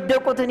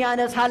የወደቁትን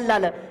ያነሳል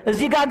አለ።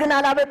 እዚህ ጋር ግን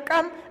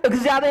አላበቃም።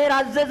 እግዚአብሔር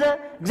አዘዘ።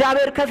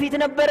 እግዚአብሔር ከፊት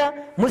ነበረ።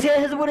 ሙሴ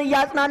ሕዝቡን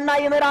እያጽናና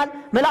ይመራል።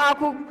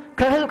 መልአኩ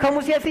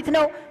ከሙሴ ፊት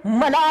ነው።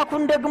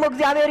 መልአኩን ደግሞ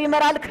እግዚአብሔር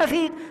ይመራል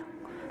ከፊት።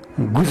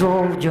 ጉዞ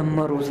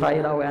ጀመሩ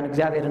እስራኤላውያን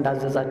እግዚአብሔር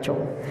እንዳዘዛቸው።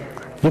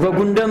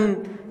 የበጉን ደም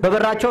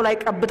በበራቸው ላይ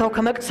ቀብተው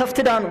ከመቅሰፍት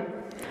ዳኑ።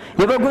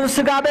 የበጉን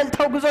ስጋ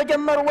በልተው ጉዞ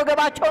ጀመሩ።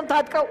 ወገባቸውን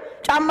ታጥቀው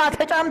ጫማ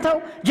ተጫምተው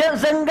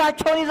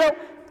ዘንጋቸውን ይዘው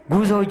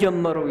ጉዞ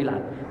ጀመሩ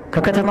ይላል።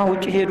 ከከተማ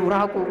ውጭ ሄዱ፣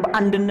 ራቁ።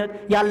 በአንድነት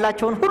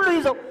ያላቸውን ሁሉ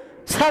ይዘው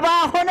 70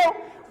 ሆነው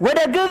ወደ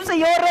ግብፅ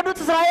የወረዱት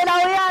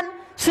እስራኤላውያን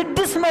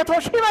 600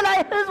 ሺህ በላይ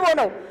ሕዝብ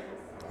ሆነው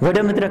ወደ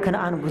ምድረ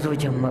ከነዓን ጉዞ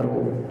ጀመሩ።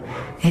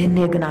 ይህኔ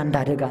ግን አንድ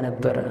አደጋ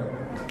ነበረ።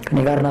 ከኔ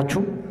ጋር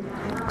ናችሁ?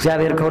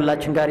 እግዚአብሔር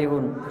ከሁላችን ጋር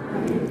ይሁን።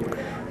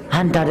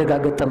 አንድ አደጋ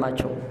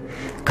ገጠማቸው።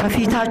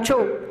 ከፊታቸው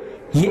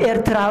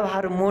የኤርትራ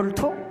ባህር ሞልቶ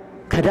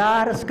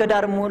ከዳር እስከ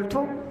ዳር ሞልቶ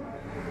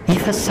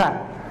ይፈሳል።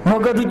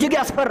 ሞገዱ እጅግ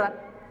ያስፈራል።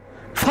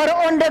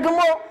 ፈርዖን ደግሞ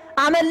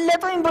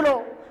አመለጡኝ ብሎ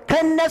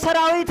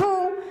ከነሰራዊቱ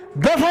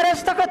በፈረስ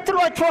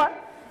ተከትሏቸዋል።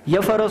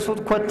 የፈረሱ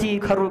ኮቴ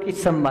ከሩቅ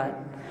ይሰማል።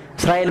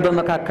 እስራኤል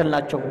በመካከል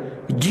ናቸው።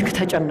 እጅግ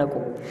ተጨነቁ።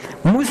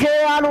 ሙሴ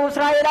ያሉ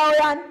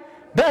እስራኤላውያን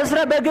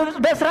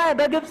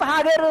በግብፅ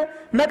ሀገር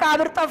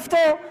መቃብር ጠፍቶ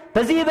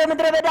በዚህ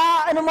በምድረ በዳ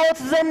እንሞት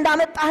ዘንድ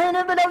አመጣህን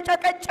ብለው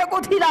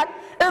ጨቀጨቁት ይላል።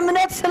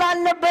 እምነት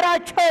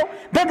ስላልነበራቸው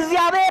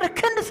በእግዚአብሔር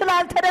ክንድ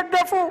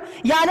ስላልተደገፉ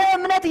ያለ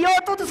እምነት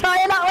የወጡት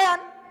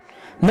እስራኤላውያን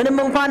ምንም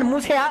እንኳን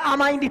ሙሴ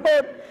አማኝ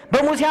ቢሆን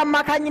በሙሴ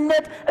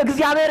አማካኝነት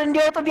እግዚአብሔር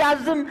እንዲወጡ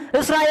ቢያዝም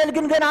እስራኤል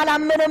ግን ገና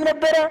አላመነም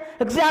ነበረ።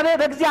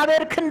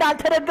 በእግዚአብሔር ክንድ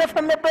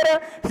አልተደገፈም ነበረ።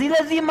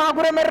 ስለዚህ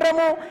ማጉረመረሙ።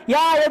 ያ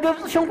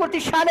የግብፅ ሽንኩርት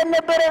ይሻለን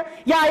ነበረ።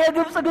 ያ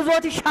የግብፅ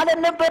ግዞት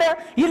ይሻለን ነበረ።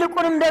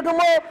 ይልቁንም ደግሞ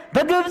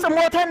በግብፅ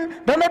ሞተን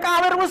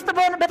በመቃብር ውስጥ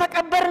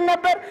በተቀበርን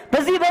ነበር።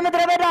 በዚህ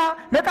በምድረ በዳ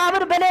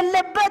መቃብር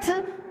በሌለበት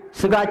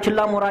ስጋችን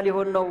ላሞራ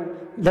ሊሆን ነው።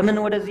 ለምን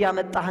ወደዚህ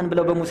ያመጣህን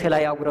ብለው በሙሴ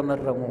ላይ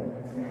ያጉረመረሙ።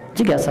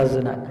 እጅግ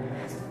ያሳዝናል።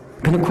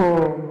 ግን እኮ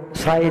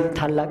እስራኤል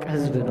ታላቅ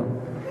ሕዝብ ነው።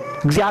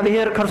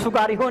 እግዚአብሔር ከእርሱ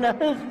ጋር የሆነ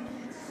ሕዝብ።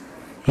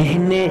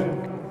 ይህኔ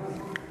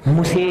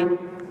ሙሴ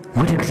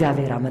ወደ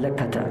እግዚአብሔር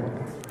አመለከተ።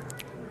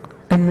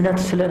 እምነት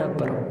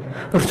ስለነበረው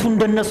እርሱ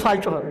እንደነሱ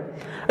አልጮኸም።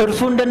 እርሱ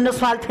እንደነሱ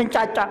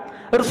አልተንጫጫም።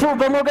 እርሱ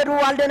በሞገዱ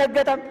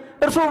አልደነገጠም።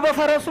 እርሱ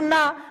በፈረሱና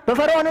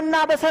በፈርዖንና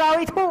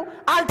በሰራዊቱ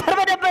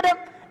አልተርበደበደም።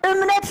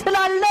 እምነት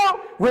ስላለው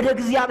ወደ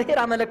እግዚአብሔር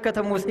አመለከተ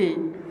ሙሴ።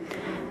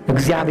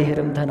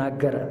 እግዚአብሔርም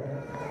ተናገረ።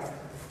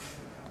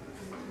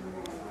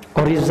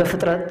 ኦሪት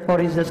ዘፍጥረት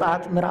ኦሪት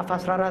ዘጸአት ምዕራፍ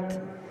 14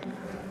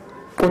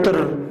 ቁጥር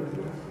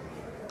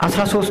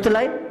 13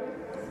 ላይ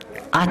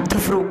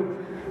አትፍሩ፣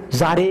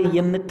 ዛሬ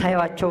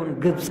የምታዩአቸውን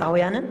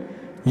ግብፃውያንን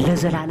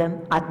ለዘላለም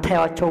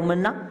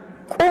አታዩአቸውምና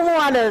ቁሙ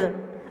አለ።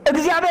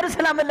 እግዚአብሔር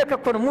ስላመለከ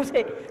እኮ ነው። ሙሴ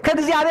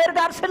ከእግዚአብሔር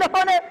ጋር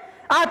ስለሆነ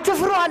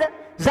አትፍሩ አለ።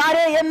 ዛሬ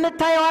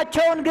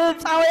የምታዩአቸውን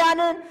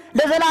ግብፃውያንን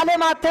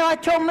ለዘላለም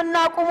አታዩአቸውምና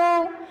ቁሙ።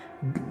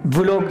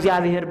 ብሎ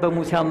እግዚአብሔር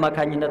በሙሴ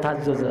አማካኝነት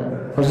አዘዘ።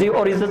 እዚህ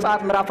ኦሪት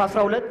ዘጸአት ምዕራፍ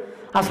 12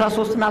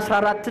 13 እና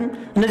 14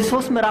 እነዚህ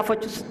 3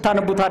 ምዕራፎች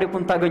ስታነቡ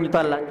ታሪኩን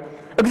ታገኙታላችሁ።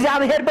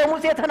 እግዚአብሔር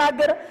በሙሴ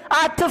ተናገረ፣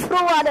 አትፍሩ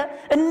አለ።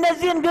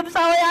 እነዚህን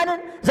ግብፃውያንን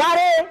ዛሬ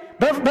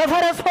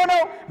በፈረስ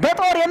ሆነው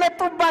በጦር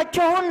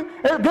የመጡባቸውን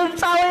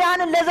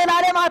ግብፃውያንን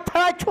ለዘላለም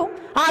አታችሁ፣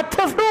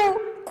 አትፍሩ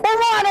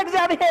ቁሙ አለ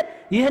እግዚአብሔር።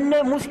 ይህን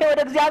ሙሴ ወደ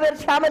እግዚአብሔር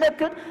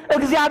ሲያመለክት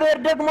እግዚአብሔር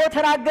ደግሞ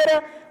ተናገረ።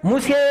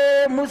 ሙሴ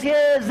ሙሴ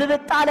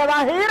ዝብጥ አለ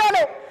ባህር አለ፣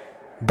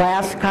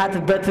 ባያስካት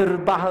በትር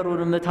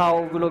ባህሩን ምታው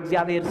ብሎ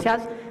እግዚአብሔር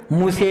ሲያዝ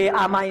ሙሴ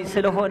አማኝ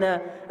ስለሆነ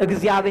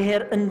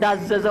እግዚአብሔር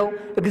እንዳዘዘው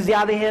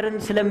እግዚአብሔርን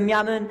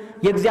ስለሚያምን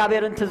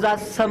የእግዚአብሔርን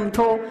ትእዛዝ ሰምቶ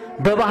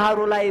በባህሩ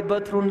ላይ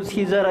በትሩን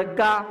ሲዘረጋ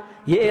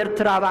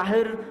የኤርትራ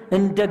ባህር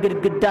እንደ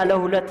ግድግዳ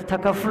ለሁለት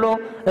ተከፍሎ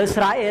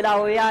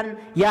እስራኤላውያን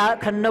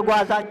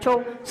ከነጓዛቸው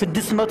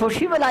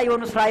 600,000 በላይ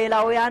የሆኑ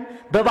እስራኤላውያን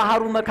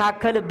በባህሩ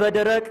መካከል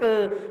በደረቅ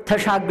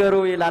ተሻገሩ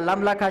ይላል።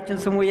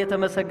 አምላካችን ስሙ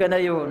የተመሰገነ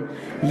ይሁን።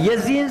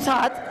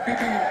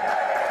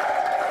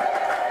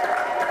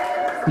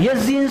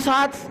 የዚህን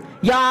ሰዓት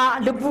ያ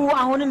ልቡ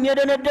አሁንም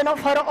የደነደነው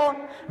ፈርዖን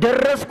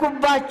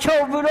ደረስኩባቸው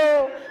ብሎ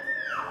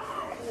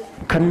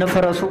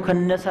ከነፈረሱ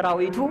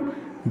ከነሰራዊቱ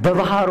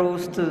በባህሩ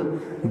ውስጥ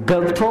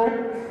ገብቶ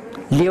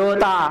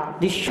ሊወጣ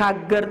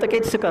ሊሻገር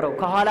ጥቂት ስቀረው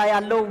ከኋላ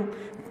ያለው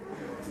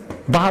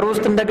ባህሩ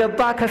ውስጥ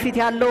እንደገባ ከፊት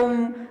ያለው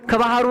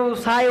ከባህሩ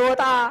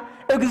ሳይወጣ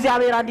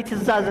እግዚአብሔር አንዲት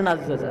ትእዛዝን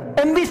አዘዘ።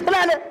 እምቢ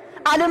ስላለ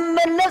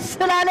አልመለስ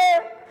ስላለ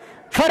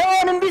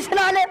ፈርዖን እምቢ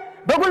ስላለ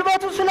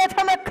በጉልበቱ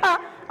ስለተመካ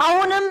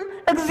አሁንም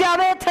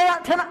እግዚአብሔር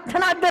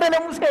ተናገረ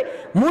ለሙሴ።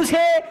 ሙሴ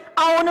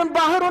አሁንም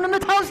ባህሩን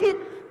ምታው ሲል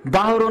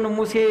ባህሩን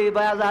ሙሴ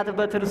በያዛት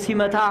በትር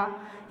ሲመታ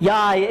ያ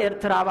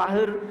የኤርትራ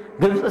ባህር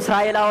ግብፅ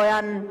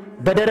እስራኤላውያን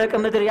በደረቅ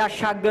ምድር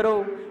ያሻገረው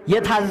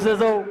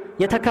የታዘዘው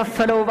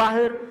የተከፈለው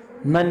ባህር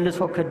መልሶ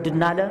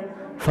ከድናለ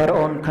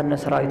ፈርዖን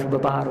ከነሰራዊቱ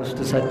በባህር ውስጥ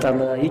ሰጠመ።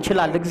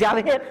 ይችላል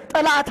እግዚአብሔር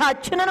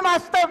ጠላታችንን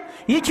ማስጠም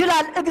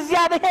ይችላል።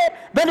 እግዚአብሔር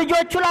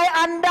በልጆቹ ላይ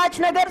አንዳች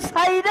ነገር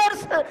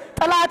ሳይደርስ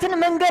ጠላትን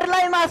መንገድ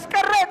ላይ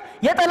ማስቀረት፣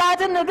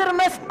 የጠላትን እግር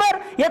መስበር፣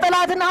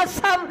 የጠላትን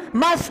ሐሳብ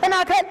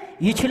ማሰናከል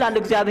ይችላል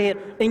እግዚአብሔር።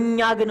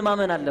 እኛ ግን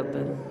ማመን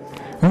አለብን።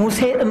 ሙሴ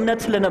እምነት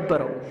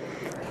ስለነበረው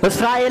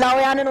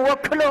እስራኤላውያንን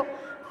ወክሎ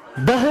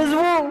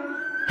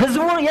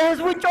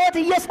የህዝቡን ጩኸት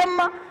እየሰማ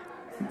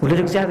ወደ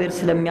እግዚአብሔር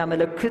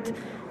ስለሚያመለክት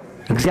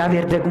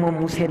እግዚአብሔር ደግሞ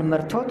ሙሴን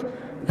መርቶት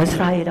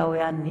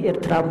እስራኤላውያን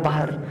የኤርትራን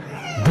ባህር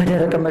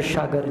በደረቅ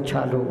መሻገር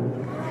ቻሉ።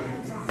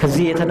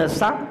 ከዚህ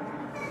የተነሳ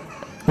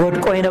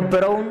ወድቆ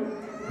የነበረውን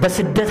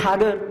በስደት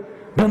ሀገር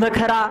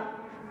በመከራ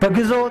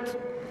በግዞት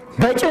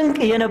በጭንቅ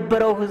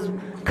የነበረው ህዝብ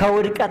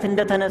ከውድቀት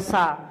እንደተነሳ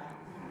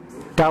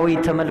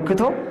ዳዊት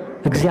ተመልክቶ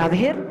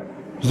እግዚአብሔር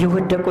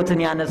የወደቁትን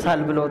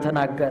ያነሳል ብሎ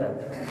ተናገረ።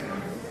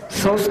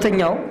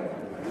 ሶስተኛው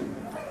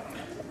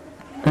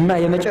እና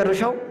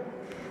የመጨረሻው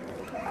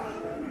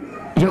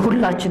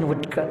የሁላችን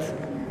ውድቀት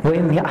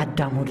ወይም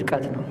የአዳም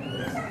ውድቀት ነው።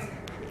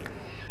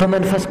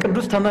 በመንፈስ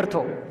ቅዱስ ተመርቶ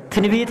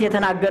ትንቢት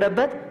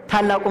የተናገረበት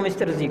ታላቁ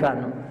ምስጢር እዚህ ጋር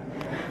ነው።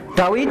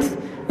 ዳዊት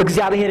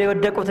እግዚአብሔር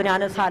የወደቁትን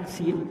ያነሳል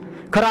ሲል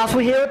ከራሱ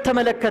ሕይወት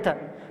ተመለከተ።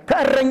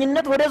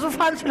 ከእረኝነት ወደ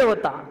ዙፋን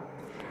ስለወጣ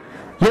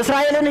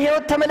የእስራኤልን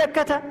ሕይወት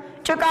ተመለከተ።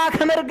 ጭቃ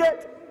ከመርገጥ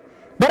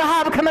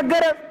በረሃብ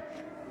ከመገረፍ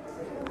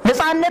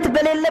ነፃነት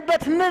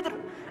በሌለበት ምድር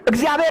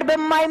እግዚአብሔር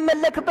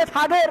በማይመለክበት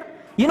ሀገር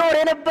ይኖር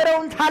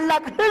የነበረውን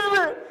ታላቅ ህዝብ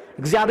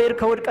እግዚአብሔር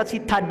ከውድቀት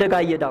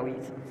ሲታደጋየ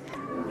ዳዊት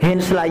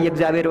ይሄን ስላየ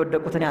እግዚአብሔር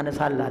የወደቁትን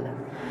ያነሳል አለ።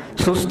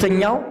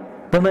 ሶስተኛው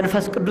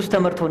በመንፈስ ቅዱስ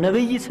ተመርቶ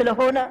ነብይ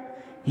ስለሆነ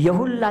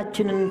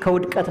የሁላችንን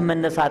ከውድቀት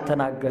መነሳት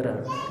ተናገረ።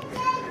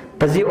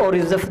 በዚህ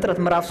ኦሪት ዘፍጥረት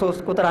ምዕራፍ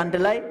 3 ቁጥር 1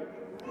 ላይ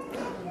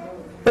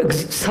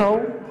ሰው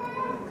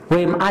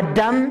ወይም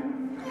አዳም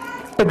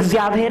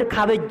እግዚአብሔር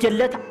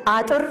ካበጀለት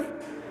አጥር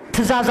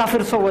ትእዛዝ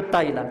አፍርሶ ወጣ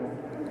ይላል።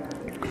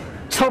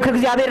 ሰው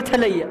ከእግዚአብሔር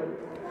ተለየ።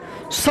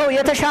 ሰው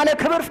የተሻለ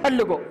ክብር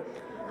ፈልጎ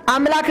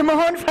አምላክ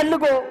መሆን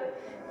ፈልጎ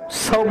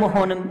ሰው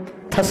መሆንም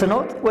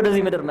ተስኖት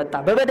ወደዚህ ምድር መጣ።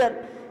 በበደል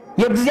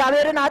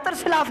የእግዚአብሔርን አጥር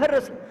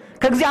ስላፈረሰ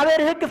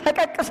ከእግዚአብሔር ሕግ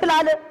ፈቀቅ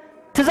ስላለ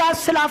ትእዛዝ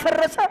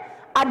ስላፈረሰ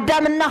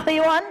አዳምና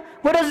ሔዋን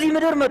ወደዚህ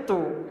ምድር መጡ።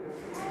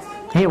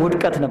 ይሄ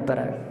ውድቀት ነበረ።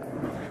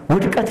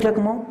 ውድቀት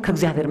ደግሞ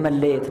ከእግዚአብሔር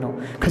መለየት ነው።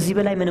 ከዚህ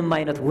በላይ ምንም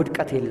አይነት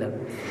ውድቀት የለም።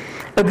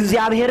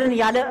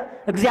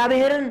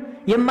 እግዚአብሔርን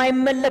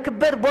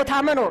የማይመለክበት ቦታ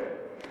መኖር፣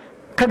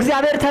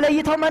 ከእግዚአብሔር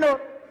ተለይቶ መኖር፣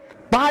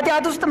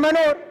 በኃጢአት ውስጥ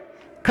መኖር፣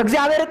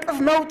 ከእግዚአብሔር እቅፍ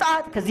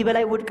መውጣት፣ ከዚህ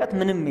በላይ ውድቀት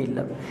ምንም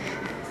የለም።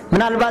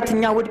 ምናልባት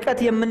እኛ ውድቀት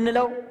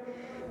የምንለው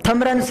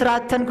ተምረን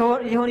ስራተን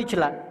ሊሆን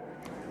ይችላል፣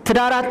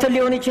 ትዳራተን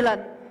ሊሆን ይችላል፣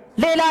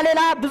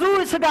 ሌላ ብዙ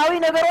ስጋዊ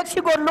ነገሮች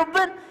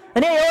ሲጎሉብን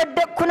እኔ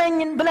የወደቅኩ ነኝ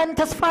ብለን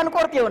ተስፋ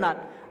እንቆርጥ ይሆናል።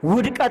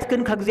 ውድቀት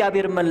ግን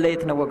ከእግዚአብሔር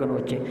መለየት ነው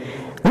ወገኖቼ።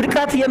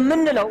 ውድቀት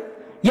የምንለው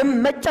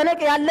መጨነቅ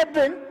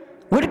ያለብን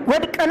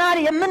ወድቀናል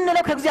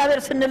የምንለው ከእግዚአብሔር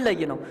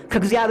ስንለይ ነው።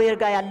 ከእግዚአብሔር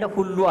ጋር ያለ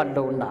ሁሉ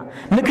አለውና፣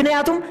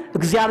 ምክንያቱም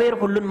እግዚአብሔር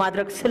ሁሉን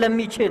ማድረግ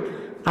ስለሚችል።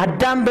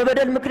 አዳም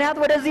በበደል ምክንያት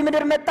ወደዚህ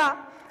ምድር መጣ፣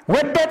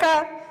 ወደቀ፣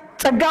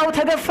 ጸጋው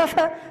ተገፈፈ፣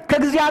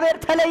 ከእግዚአብሔር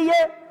ተለየ።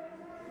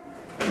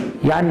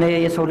 ያኔ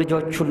የሰው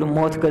ልጆች ሁሉ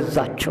ሞት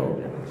ገዛቸው።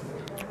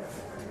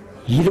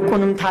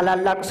 ይልቁንም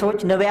ታላላቅ ሰዎች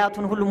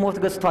ነቢያቱን ሁሉ ሞት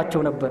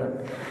ገዝቷቸው ነበር።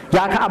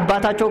 ያ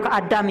ከአባታቸው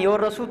ከአዳም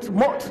የወረሱት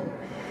ሞት፣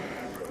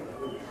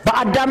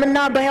 በአዳምና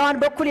በሔዋን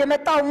በኩል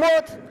የመጣው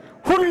ሞት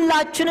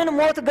ሁላችንን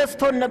ሞት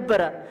ገዝቶን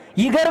ነበር።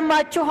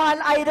 ይገርማችኋል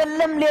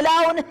አይደለም?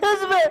 ሌላውን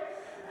ሕዝብ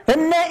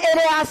እነ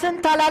ኤልያስን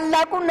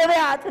ታላላቁን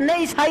ነቢያት እነ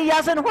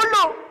ኢሳይያስን ሁሉ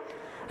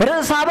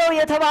ርዕሳበው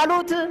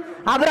የተባሉት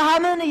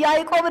አብርሃምን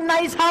ያዕቆብና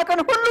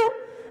ይስሐቅን ሁሉ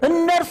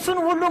እነርሱን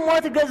ሁሉ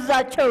ሞት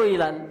ገዛቸው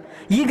ይላል።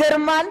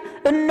 ይገርማል።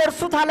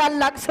 እነርሱ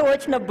ታላላቅ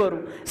ሰዎች ነበሩ።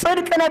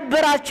 ጽድቅ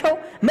ነበራቸው፣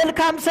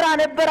 መልካም ሥራ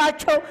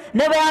ነበራቸው።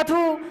 ነቢያቱ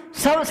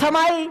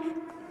ሰማይ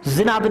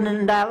ዝናብን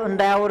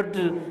እንዳያወርድ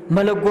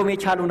መለጎም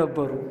የቻሉ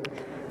ነበሩ።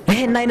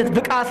 ይሄን አይነት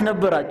ብቃት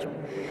ነበራቸው።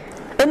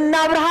 እና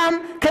አብርሃም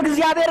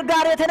ከእግዚአብሔር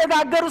ጋር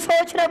የተነጋገሩ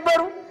ሰዎች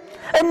ነበሩ።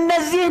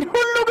 እነዚህን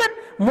ሁሉ ግን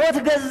ሞት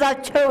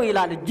ገዛቸው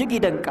ይላል። እጅግ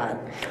ይደንቃል።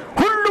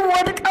 ሁሉ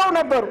ወድቀው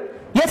ነበሩ፣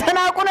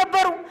 የተናቁ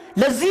ነበሩ።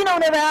 ለዚህ ነው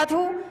ነቢያቱ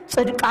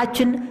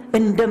ጽድቃችን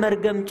እንደ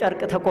መርገም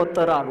ጨርቅ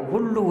ተቆጠረ አሉ።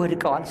 ሁሉ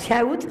ወድቀዋል።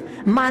 ሲያዩት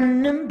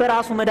ማንም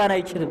በራሱ መዳን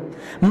አይችልም።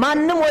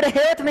 ማንም ወደ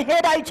ሕይወት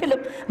መሄድ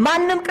አይችልም።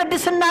 ማንም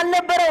ቅድስና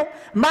አልነበረው።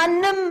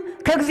 ማንም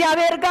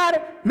ከእግዚአብሔር ጋር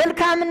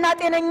መልካምና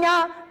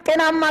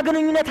ጤናማ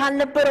ግንኙነት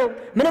አልነበረው።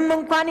 ምንም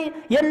እንኳን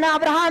የና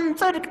አብርሃም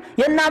ጽድቅ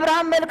የና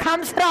አብርሃም መልካም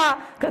ሥራ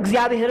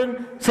ከእግዚአብሔርን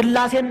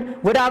ሥላሴን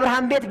ወደ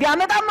አብርሃም ቤት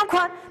ቢያመጣም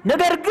እንኳን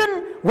ነገር ግን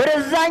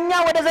ወደዛኛ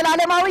ወደ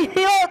ዘላለማዊ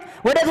ሕይወት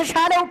ወደ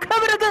ተሻለው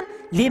ክብር ግን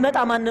ሊመጣ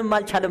ማንም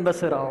አልቻለም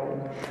በሥራው።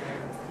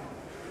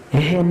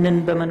 ይሄንን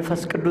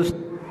በመንፈስ ቅዱስ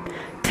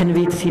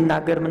ትንቢት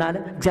ሲናገር ምን አለ?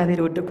 እግዚአብሔር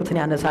የወደቁትን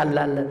ያነሳል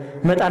አለ።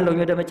 መጣለኝ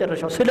ወደ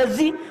መጨረሻው።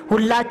 ስለዚህ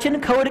ሁላችን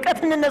ከውድቀት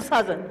እንነሳ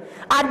ዘንድ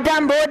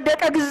አዳም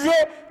በወደቀ ጊዜ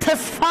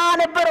ተስፋ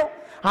ነበረው።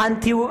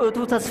 አንቲ ውእቱ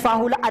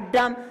ተስፋሁ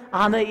ለአዳም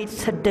አመ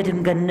ይትሰደድም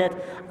ገነት።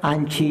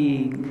 አንቺ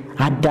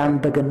አዳም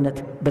በገነት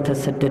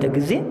በተሰደደ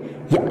ጊዜ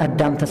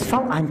የአዳም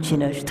ተስፋው አንቺ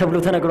ነሽ ተብሎ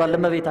ተነግሯል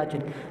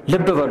ለእመቤታችን።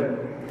 ልብ በሉ።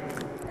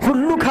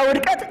 ሁሉ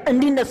ከውድቀት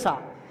እንዲነሳ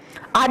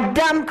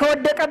አዳም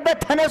ከወደቀበት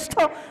ተነስቶ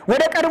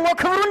ወደ ቀድሞ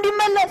ክብሩ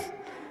እንዲመለስ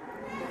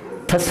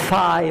ተስፋ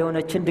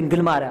የሆነችን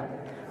ድንግል ማርያም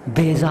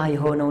ቤዛ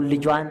የሆነውን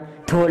ልጇን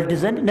ተወልድ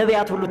ዘንድ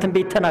ነቢያት ሁሉ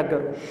ትንቢት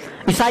ተናገሩ።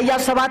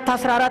 ኢሳይያስ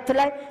 7:14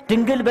 ላይ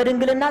ድንግል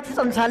በድንግልና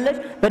ትጸንሳለች፣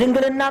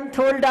 በድንግልናም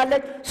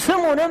ትወልዳለች፣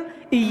 ስሙንም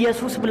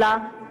ኢየሱስ ብላ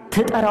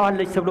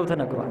ትጠራዋለች ተብሎ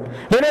ተነግሯል።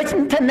 ሌሎች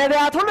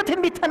ነቢያት ሁሉ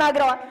ትንቢት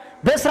ተናግረዋል።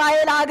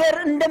 በእስራኤል ሀገር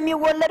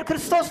እንደሚወለድ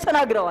ክርስቶስ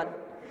ተናግረዋል።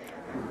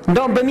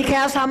 እንደውም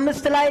በሚክያስ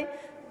 5 ላይ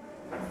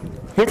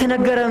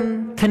የተነገረም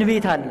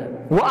ትንቢት አለ።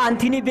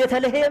 ወአንቲኒ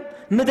ቤተልሔም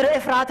ምድረ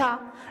ኤፍራታ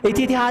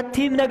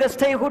ኢቲቲሃቲም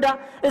ነገሥተ ይሁዳ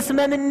እስመ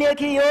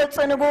ምኔኪ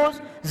የወፅእ ንጉሥ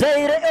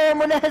ዘይርእዮሙ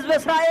ለሕዝበ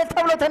እስራኤል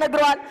ተብሎ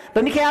ተነግረዋል።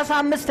 በሚክያስ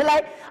 5 ላይ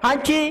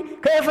አንቺ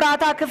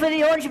ከኤፍራታ ክፍል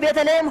የሆንሽ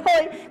ቤተልሔም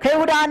ሆይ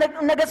ከይሁዳ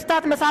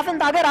ነገሥታት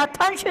መሳፍንት አገር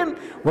አታንሽም፣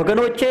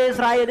 ወገኖቼ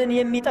እስራኤልን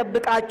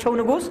የሚጠብቃቸው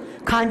ንጉሥ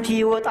ካንቺ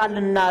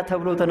ይወጣልና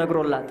ተብሎ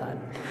ተነግሮላታል።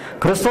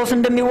 ክርስቶስ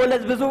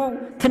እንደሚወለድ ብዙ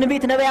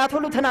ትንቢት ነቢያት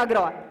ሁሉ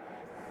ተናግረዋል።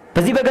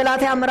 በዚህ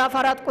በገላትያ ምዕራፍ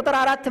 4 ቁጥር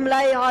 4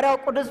 ላይ ሐዋርያው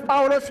ቅዱስ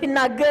ጳውሎስ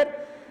ሲናገር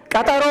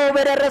ቀጠሮ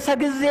በደረሰ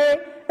ጊዜ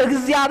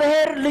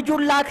እግዚአብሔር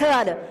ልጁን ላከ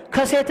አለ፣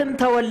 ከሴትም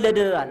ተወለደ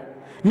አለ።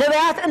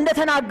 ነቢያት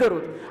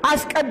እንደተናገሩት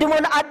አስቀድሞ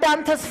ለአዳም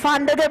ተስፋ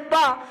እንደገባ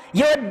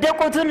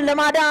የወደቁትን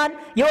ለማዳን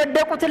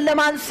የወደቁትን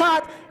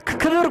ለማንሳት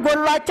ክብር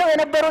ጎሏቸው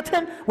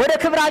የነበሩትን ወደ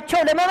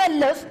ክብራቸው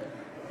ለመመለስ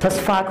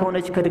ተስፋ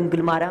ከሆነች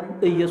ከድንግል ማርያም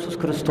ኢየሱስ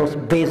ክርስቶስ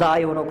ቤዛ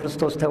የሆነው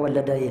ክርስቶስ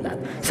ተወለደ ይላል።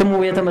 ስሙ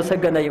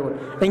የተመሰገነ ይሁን።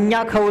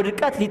 እኛ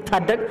ከውድቀት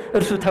ሊታደግ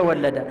እርሱ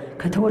ተወለደ።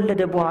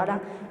 ከተወለደ በኋላ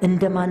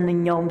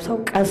እንደማንኛውም ሰው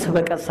ቀስ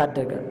በቀስ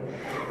አደገ።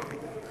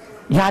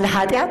 ያለ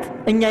ኃጢአት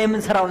እኛ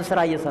የምንሰራውን ሥራ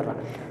እየሰራ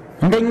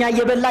እንደኛ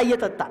እየበላ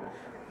እየጠጣ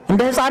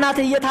እንደ ሕፃናት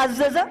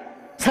እየታዘዘ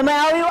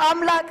ሰማያዊው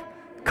አምላክ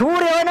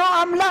ክቡር የሆነው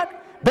አምላክ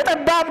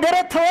በጠባብ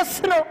ደረት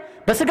ተወስኖ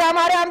በሥጋ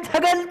ማርያም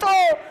ተገልጦ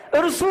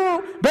እርሱ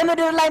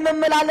በምድር ላይ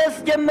መመላለስ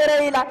ጀመረ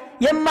ይላል።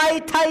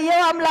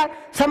 የማይታየው አምላክ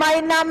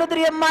ሰማይና ምድር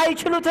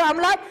የማይችሉት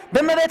አምላክ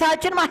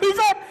በእመቤታችን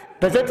ማህፀን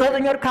በ9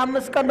 ወር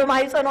ከ5 ቀን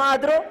በማህፀኗ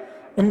አድሮ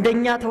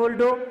እንደኛ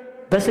ተወልዶ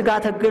በሥጋ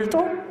ተገልጦ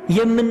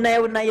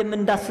የምናየውና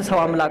የምንዳስሰው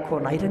አምላክ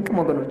ሆነ። አይደንቅም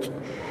ወገኖች?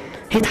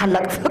 ይሄ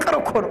ታላቅ ፍቅር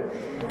እኮ ነው።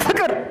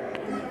 ፍቅር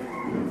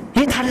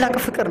ይሄ ታላቅ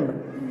ፍቅር ነው።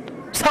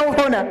 ሰው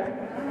ሆነ፣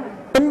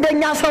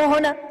 እንደኛ ሰው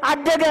ሆነ፣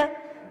 አደገ።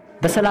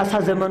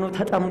 በ30 ዘመኑ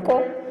ተጠምቆ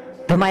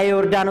በማየ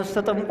ዮርዳኖስ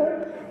ተጠምቆ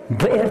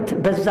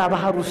በዛ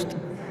ባህር ውስጥ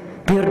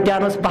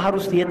በዮርዳኖስ ባህር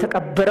ውስጥ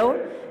የተቀበረውን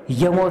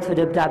የሞት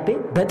ደብዳቤ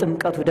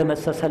በጥምቀቱ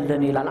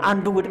ደመሰሰልን ይላል።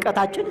 አንዱ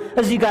ውድቀታችን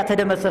እዚህ ጋር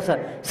ተደመሰሰ።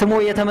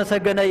 ስሙ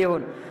የተመሰገነ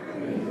ይሁን።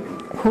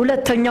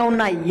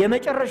 ሁለተኛውና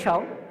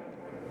የመጨረሻው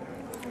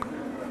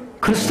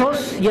ክርስቶስ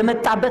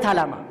የመጣበት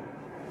ዓላማ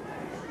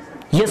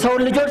የሰው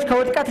ልጆች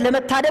ከውድቀት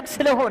ለመታደግ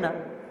ስለሆነ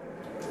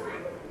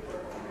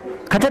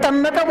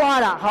ከተጠመቀ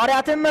በኋላ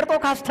ሐዋርያትን መርጦ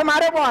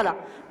ካስተማረ በኋላ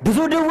ብዙ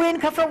ድውይን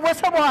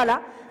ከፈወሰ በኋላ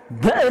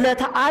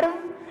በዕለተ ዓርብ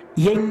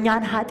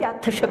የኛን ኃጢአት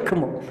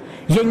ተሸክሞ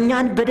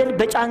የኛን በደል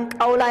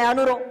በጫንቃው ላይ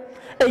አኑሮ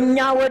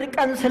እኛ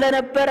ወድቀን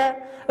ስለነበረ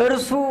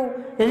እርሱ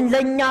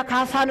ለኛ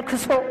ካሳን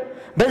ክሶ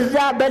በዛ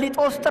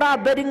በሊጦስጥራ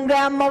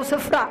በድንጋያማው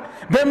ስፍራ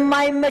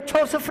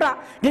በማይመቸው ስፍራ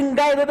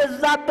ድንጋይ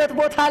በበዛበት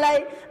ቦታ ላይ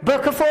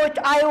በክፎች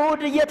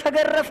አይሁድ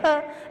እየተገረፈ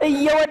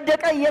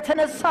እየወደቀ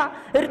እየተነሳ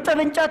እርጥብ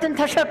እንጨትን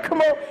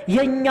ተሸክሞ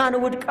የኛን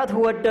ውድቀት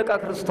ወደቀ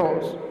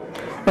ክርስቶስ።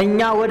 እኛ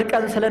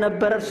ወድቀን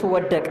ስለነበር እርሱ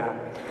ወደቀ።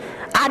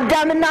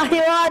 አዳምና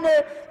ሔዋን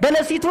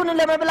በለሲቱን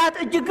ለመብላት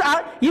እጅግ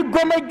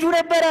ይጎመጁ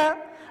ነበር።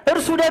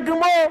 እርሱ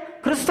ደግሞ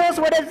ክርስቶስ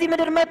ወደዚህ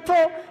ምድር መጥቶ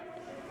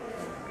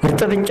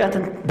እርጥብ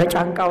እንጨትን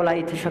በጫንቃው ላይ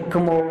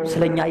ተሸክሞ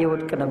ስለኛ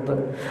ይወድቅ ነበር።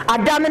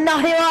 አዳምና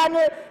ሔዋን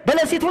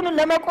በለሲቱን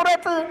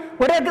ለመቆረጥ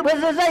ወደ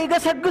በዘዛ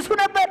ይገሰግሱ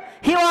ነበር።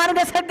 ሔዋን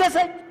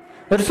ገሰገሰች፣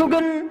 እርሱ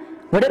ግን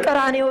ወደ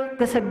ቀራንዮ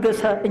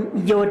ገሰገሰ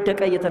እየወደቀ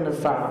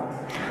እየተነሳ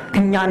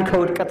እኛን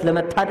ከውድቀት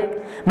ለመታደግ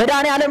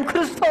መድኃኔዓለም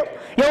ክርስቶስ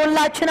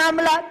የሁላችን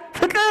አምላክ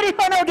ፍቅር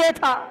የሆነው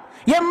ጌታ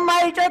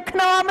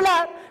የማይጨክነው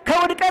አምላክ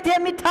ከውድቀት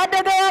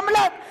የሚታደገው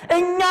አምላክ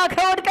እኛ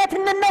ከውድቀት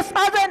እንነሳ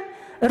ዘንድ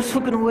እርሱ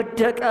ግን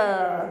ወደቀ።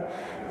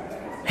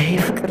 ይሄ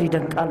ፍቅር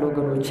ይደንቃል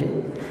ወገኖቼ።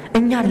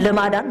 እኛን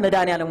ለማዳን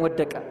መድኃኔዓለም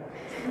ወደቀ።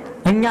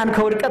 እኛን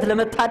ከውድቀት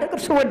ለመታደግ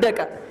እርሱ ወደቀ፣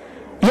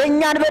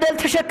 የእኛን በደል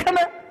ተሸከመ።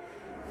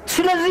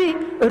 ስለዚህ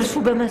እርሱ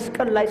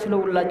በመስቀል ላይ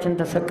ስለሁላችን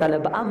ተሰቀለ።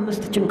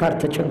 በ5 ችንካር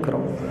ተቸንክሮ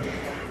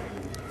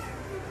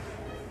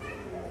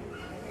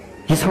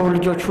የሰው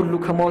ልጆች ሁሉ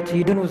ከሞት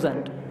ይድኑ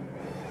ዘንድ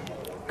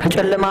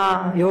ከጨለማ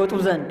ይወጡ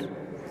ዘንድ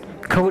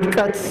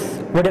ከውድቀት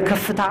ወደ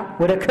ከፍታ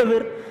ወደ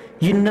ክብር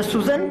ይነሱ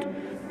ዘንድ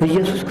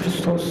ኢየሱስ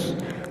ክርስቶስ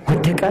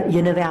ወደቀ።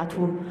 የነቢያቱ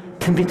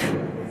ትንቢት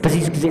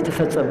በዚህ ጊዜ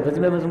ተፈጸመ።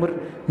 በዚህ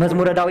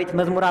በመዝሙረ ዳዊት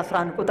መዝሙር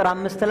 11 ቁጥር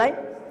 5 ላይ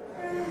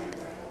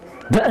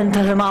በእንተ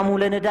ሕማሙ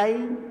ለነዳይ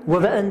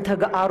ወበእንተ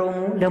ገአሮሙ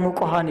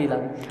ለሙቆሃን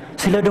ይላል።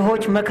 ስለ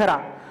ድሆች መከራ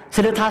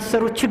ስለ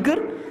ታሰሩት ችግር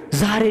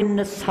ዛሬ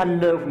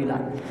እነሳለሁ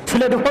ይላል።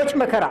 ስለ ድሆች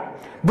መከራ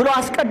ብሎ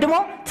አስቀድሞ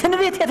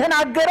ትንቢት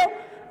የተናገረው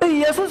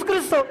ኢየሱስ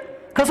ክርስቶስ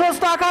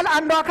ከሦስቱ አካል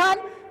አንዱ አካል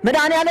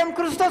መድኃኔዓለም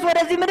ክርስቶስ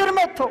ወደዚህ ምድር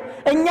መጥቶ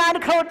እኛን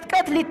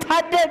ከውድቀት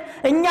ሊታደግ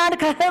እኛን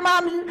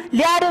ከሕማም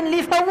ሊያድን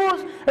ሊፈውስ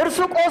እርሱ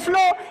ቆስሎ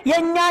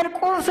የእኛን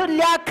ቁስል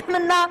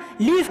ሊያክምና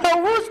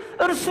ሊፈውስ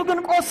እርሱ ግን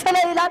ቆሰለ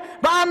ይላል።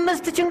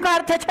 በ5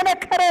 ችንካር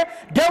ተቸነከረ፣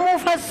 ደሙ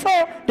ፈሶ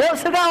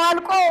ስጋው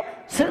አልቆ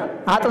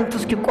አጥንቱ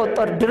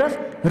እስኪቆጠር ድረስ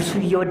እርሱ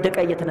እየወደቀ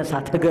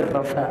እየተነሳ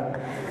ተገረፈ።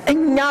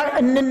 እኛ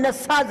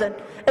እንነሳ ዘንድ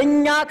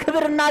እኛ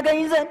ክብር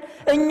እናገኝ ዘንድ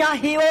እኛ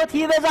ሕይወት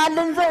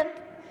ይበዛልን ዘንድ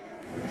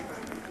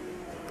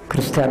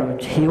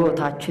ክርስቲያኖች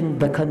ሕይወታችን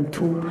በከንቱ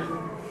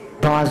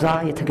በዋዛ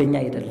የተገኘ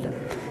አይደለም።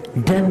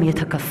 ደም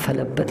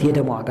የተከፈለበት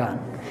የደም ዋጋ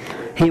ነው።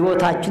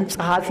 ሕይወታችን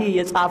ጸሐፊ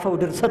የጻፈው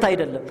ድርሰት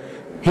አይደለም።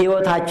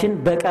 ሕይወታችን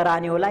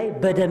በቀራንዮ ላይ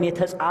በደም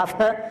የተጻፈ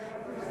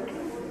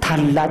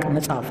ታላቅ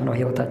መጽሐፍ ነው።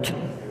 ሕይወታችን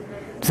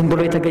ዝም ብሎ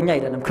የተገኘ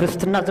አይደለም።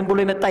 ክርስትና ዝም ብሎ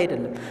የመጣ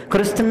አይደለም።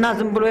 ክርስትና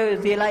ዝም ብሎ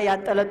እዚህ ላይ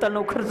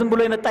ያንጠለጠልነው ዝም ብሎ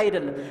የመጣ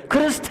አይደለም።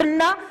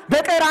 ክርስትና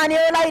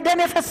በቀራንዮ ላይ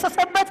ደም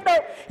የፈሰሰበት ነው።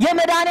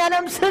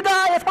 የመድኃኔዓለም ሥጋ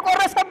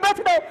የተቆረሰበት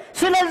ነው።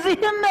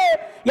 ስለዚህም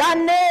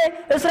ያኔ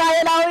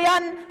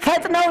እስራኤላውያን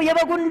ፈጥነው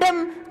የበጉን ደም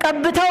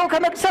ቀብተው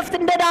ከመቅሰፍት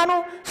እንደዳኑ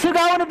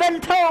ሥጋውን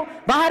በልተው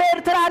ባህረ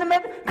ኤርትራን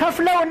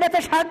ከፍለው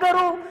እንደተሻገሩ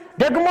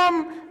ደግሞም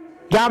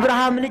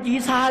የአብርሃም ልጅ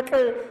ይስሐቅ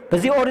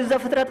በዚህ ኦሪት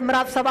ዘፍጥረት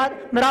ምዕራፍ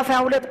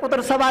 22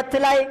 ቁጥር 7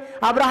 ላይ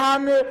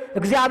አብርሃም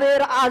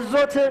እግዚአብሔር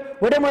አዞት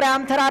ወደ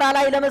ሞሪያም ተራራ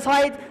ላይ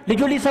ለመስዋዕት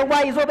ልጁ ሊሰዋ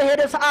ይዞ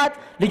በሄደ ሰዓት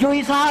ልጁ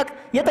ይስሐቅ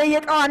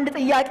የጠየቀው አንድ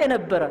ጥያቄ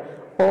ነበረ።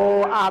 ኦ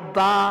አባ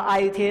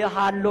አይቴ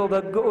ሃሎ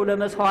በግኡ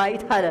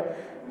ለመስዋዕት አለ።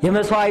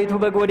 የመስዋዕቱ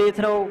በግ ወዴት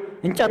ነው?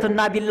 እንጨትና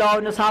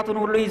ቢላውን እሳቱን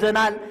ሁሉ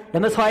ይዘናል።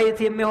 ለመስዋዕት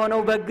የሚሆነው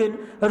በግን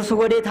እርሱ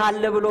ወዴት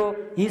አለ ብሎ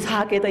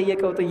ይስሐቅ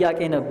የጠየቀው ጥያቄ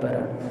ነበረ።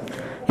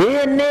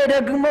 ይሄኔ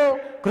ደግሞ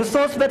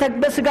ክርስቶስ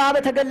በሥጋ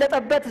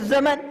በተገለጠበት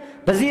ዘመን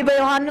በዚህ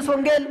በዮሐንስ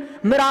ወንጌል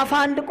ምዕራፍ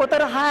 1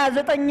 ቁጥር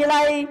 29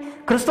 ላይ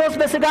ክርስቶስ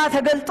በሥጋ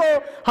ተገልጦ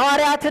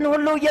ሐዋርያትን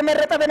ሁሉ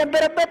እየመረጠ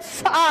በነበረበት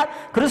ሰዓት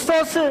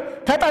ክርስቶስ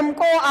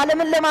ተጠምቆ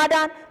ዓለምን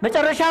ለማዳን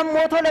መጨረሻም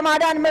ሞቶ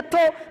ለማዳን መጥቶ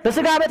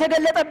በሥጋ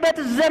በተገለጠበት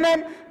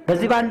ዘመን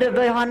በዚህ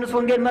በዮሐንስ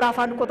ወንጌል ምዕራፍ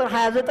 1 ቁጥር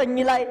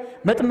 29 ላይ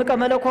መጥምቀ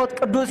መለኮት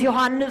ቅዱስ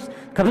ዮሐንስ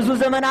ከብዙ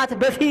ዘመናት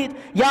በፊት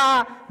ያ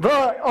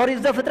በኦሪት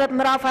ዘፍጥረት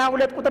ምዕራፍ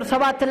 22 ቁጥር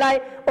 7 ላይ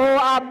ኦ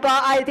አባ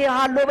አይቴ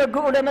ሃሎ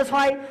በግኡ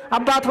ለመስዋዕት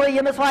አባት ሆይ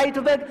የመስዋዕቱ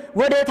በግ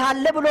ወዴት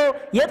አለ ብሎ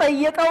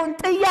የጠየቀውን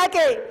ጥያቄ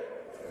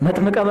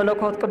መጥምቀ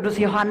መለኮት ቅዱስ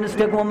ዮሐንስ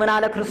ደግሞ ምን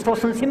አለ?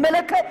 ክርስቶስን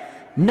ሲመለከት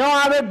ነው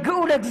በግኡ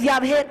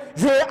ለእግዚአብሔር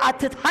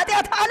ዘአትት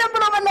ኃጢአት ዓለም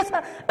ብሎ መለሰ።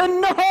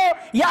 እነሆ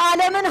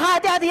የዓለምን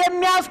ኃጢአት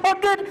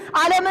የሚያስወግድ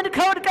ዓለምን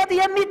ከውድቀት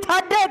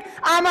የሚታደግ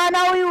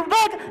አማናዊው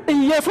በግ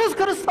ኢየሱስ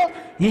ክርስቶስ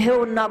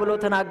ይሄውና ብሎ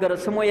ተናገረ።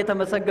 ስሙ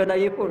የተመሰገነ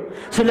ይሁን።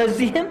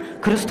 ስለዚህም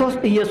ክርስቶስ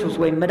ኢየሱስ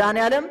ወይም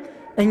መድኃኔዓለም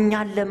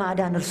እኛን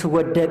ለማዳን እርሱ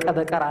ወደቀ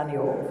በቀራንዮ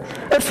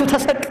እርሱ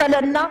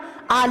ተሰቀለና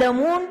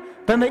ዓለሙን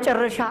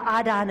በመጨረሻ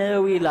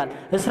አዳነው ይላል።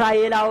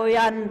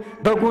 እስራኤላውያን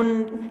በጉን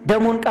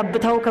ደሙን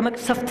ቀብተው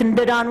ከመቅሰፍት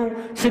እንደዳኑ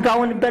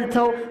ሥጋውን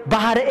በልተው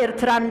ባህረ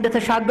ኤርትራን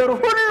እንደተሻገሩ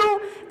ሁሉ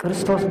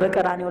ክርስቶስ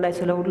በቀራንዮ ላይ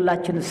ስለ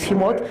ሁላችን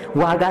ሲሞት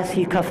ዋጋ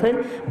ሲከፍል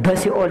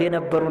በሲኦል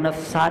የነበሩ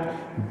ነፍሳት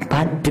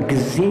በአንድ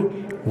ጊዜ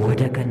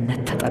ወደ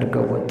ገነት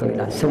ተጠርገው ወጡ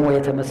ይላል። ስሙ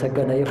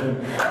የተመሰገነ ይሁን።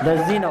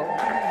 ለዚህ ነው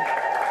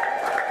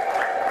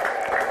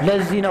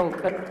ለዚህ ነው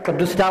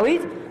ቅዱስ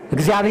ዳዊት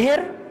እግዚአብሔር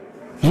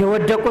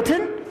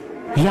የወደቁትን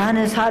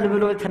ያነሳል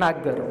ብሎ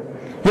ተናገረው።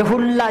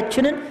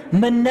 የሁላችንን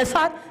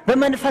መነሳት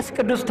በመንፈስ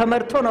ቅዱስ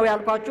ተመርቶ ነው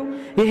ያልኳችሁ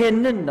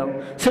ይሄንን ነው።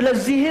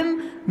 ስለዚህም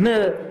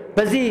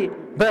በዚህ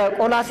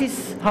በቆላሲስ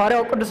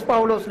ሐዋርያው ቅዱስ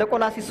ጳውሎስ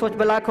ለቆላሲስ ሰዎች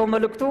በላከው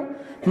መልእክቱ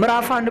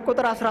ምዕራፍ 1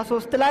 ቁጥር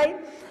 13 ላይ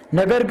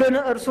ነገር ግን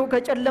እርሱ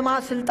ከጨለማ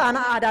ስልጣን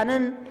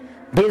አዳነን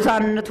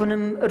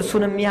ቤዛነቱንም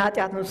እርሱንም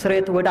የኃጢአትን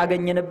ስርየት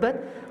ወዳገኘንበት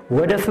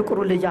ወደ ፍቅሩ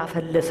ልጅ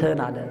አፈለሰን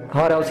አለ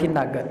ሐዋርያው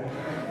ሲናገር።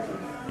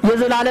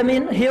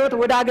 የዘላለምን ሕይወት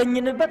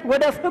ወዳገኘንበት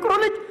ወደ ፍቅሩ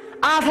ልጅ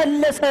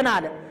አፈለሰን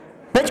አለ።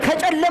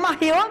 ከጨለማ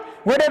ሕይወት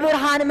ወደ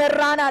ብርሃን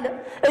መራን አለ።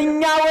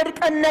 እኛ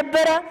ወድቀን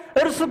ነበረ፣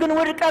 እርሱ ግን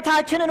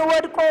ወድቀታችንን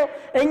ወድቆ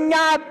እኛ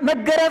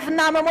መገረፍና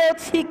መሞት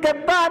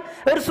ሲገባን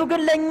እርሱ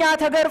ግን ለኛ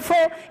ተገርፎ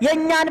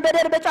የኛን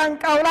በደል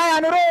በጫንቃው ላይ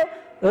አኑሮ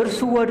እርሱ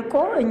ወድቆ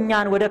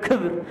እኛን ወደ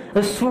ክብር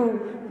እሱ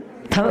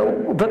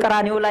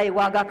በቀራንዮ ላይ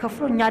ዋጋ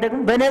ከፍሎ እኛ ደግሞ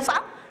በነፃ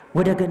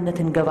ወደ ገነት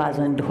እንገባ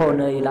ዘንድ ሆነ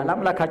ይላል።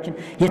 አምላካችን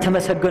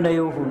የተመሰገነ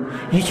ይሁን።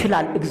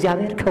 ይችላል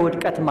እግዚአብሔር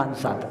ከውድቀት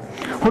ማንሳት።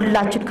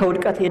 ሁላችን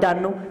ከውድቀት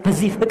የዳነው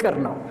በዚህ ፍቅር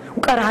ነው።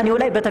 ቀራንዮ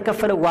ላይ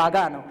በተከፈለ ዋጋ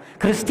ነው።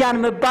 ክርስቲያን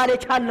መባል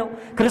የቻልነው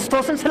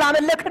ክርስቶስን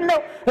ስላመለክን ነው።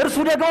 እርሱ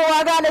ደግሞ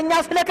ዋጋ ለኛ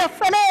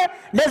ስለከፈለ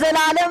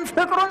ለዘላለም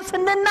ፍቅሩን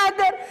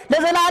ስንናገር፣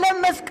 ለዘላለም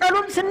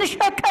መስቀሉን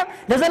ስንሸከም፣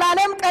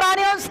 ለዘላለም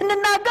ቀራንዮን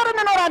ስንናገር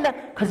እንኖራለን።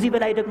 ከዚህ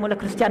በላይ ደግሞ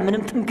ለክርስቲያን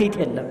ምንም ትምክህት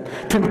የለም።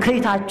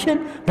 ትምክህታችን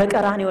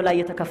በቀራንዮ ላይ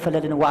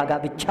የተከፈለልን ዋጋ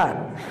ብቻ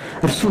ነው።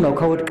 እርሱ ነው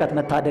ከውድቀት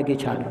መታደግ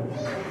የቻለው።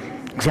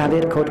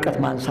 እግዚአብሔር ከውድቀት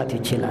ማንሳት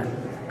ይችላል።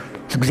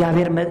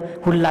 እግዚአብሔር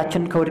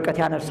ሁላችን ከውድቀት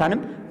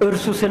ያነሳንም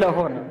እርሱ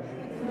ስለሆነ፣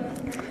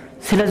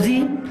 ስለዚህ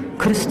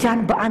ክርስቲያን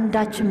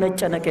በአንዳችን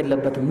መጨነቅ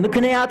የለበትም።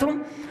 ምክንያቱም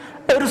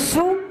እርሱ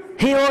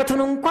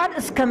ሕይወቱን እንኳን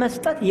እስከ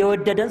መስጠት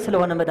የወደደን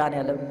ስለሆነ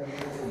መድኃኔዓለም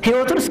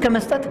ሕይወቱን እስከ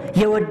መስጠት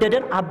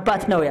የወደደን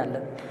አባት ነው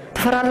ያለን።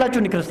 ትፈራላችሁ?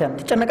 እንዴ ክርስቲያን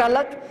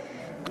ትጨነቃላችሁ?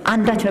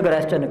 አንዳች ነገር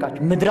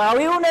ያስጨንቃችሁ።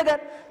 ምድራዊው ነገር፣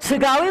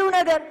 ስጋዊው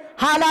ነገር፣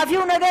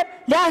 ሐላፊው ነገር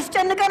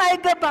ሊያስጨንቀን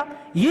አይገባም።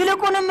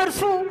 ይልቁንም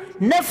እርሱ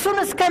ነፍሱን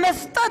እስከ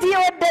መስጠት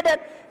የወደደን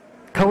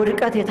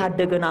ከውድቀት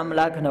የታደገን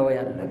አምላክ ነው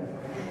ያለን።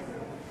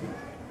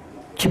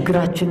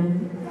 ችግራችን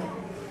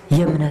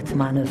የእምነት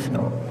ማነስ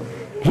ነው፣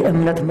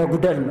 የእምነት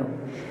መጉደል ነው።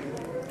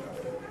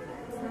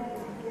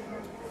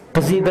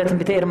 በዚህ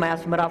በትንቢተ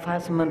ኤርምያስ ምዕራፍ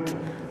 28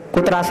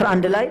 ቁጥር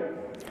 11 ላይ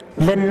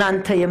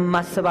ለእናንተ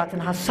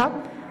የማስባትን ሐሳብ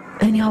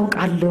እኔ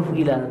ያውቃለሁ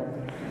ይላል።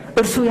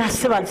 እርሱ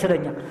ያስባል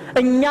ስለኛ።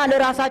 እኛ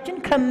ለራሳችን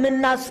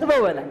ከምናስበው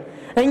በላይ፣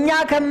 እኛ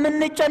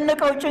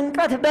ከምንጨነቀው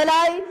ጭንቀት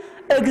በላይ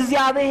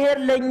እግዚአብሔር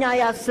ለኛ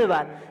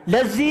ያስባል።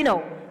 ለዚህ ነው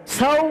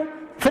ሰው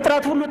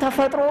ፍጥረት ሁሉ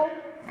ተፈጥሮ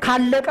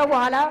ካለቀ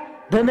በኋላ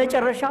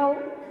በመጨረሻው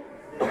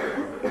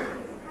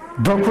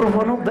በኩር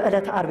ሆኖ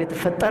በዕለተ ዓርብ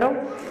የተፈጠረው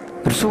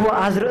እርሱ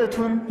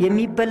አዝርዕቱን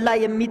የሚበላ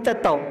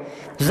የሚጠጣው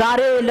ዛሬ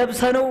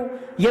ለብሰነው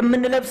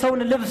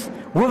የምንለብሰውን ልብስ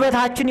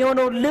ውበታችን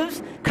የሆነው ልብስ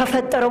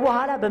ከፈጠረ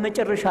በኋላ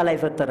በመጨረሻ ላይ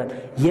ፈጠረን።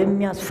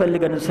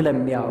 የሚያስፈልገን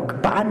ስለሚያውቅ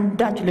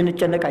በአንዳች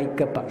ልንጨነቅ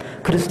አይገባም።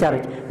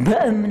 ክርስቲያኖች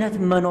በእምነት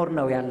መኖር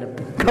ነው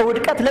ያለብን።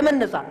 ከውድቀት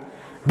ለመነሳት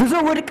ብዙ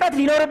ውድቀት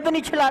ሊኖርብን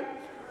ይችላል።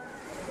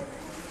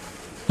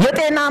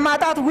 የጤና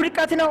ማጣት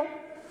ውድቀት ነው።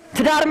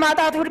 ትዳር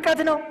ማጣት ውድቀት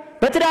ነው።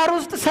 በትዳር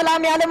ውስጥ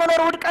ሰላም ያለ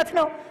መኖር ውድቀት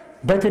ነው።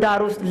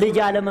 በትዳር ውስጥ ልጅ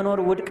ያለ መኖር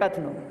ውድቀት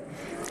ነው።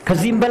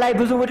 ከዚህም በላይ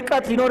ብዙ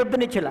ውድቀት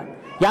ሊኖርብን ይችላል።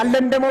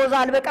 ያለን ደሞዝ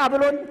አልበቃ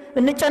ብሎን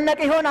እንጨነቅ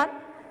ይሆናል።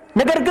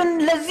 ነገር ግን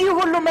ለዚህ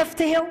ሁሉ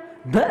መፍትሄው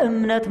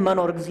በእምነት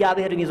መኖር፣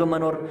 እግዚአብሔርን ይዞ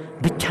መኖር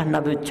ብቻና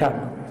ብቻ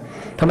ነው።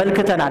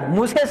 ተመልክተናል።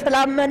 ሙሴ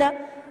ስላመነ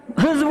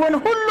ሕዝቡን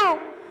ሁሉ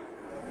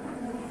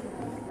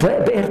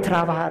በኤርትራ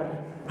ባህር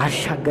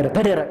አሻገረ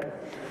በደረቅ።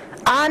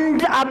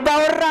 አንድ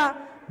አባወራ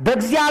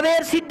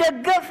በእግዚአብሔር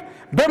ሲደገፍ፣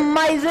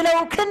 በማይዝለው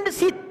ክንድ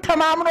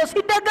ሲተማምኖ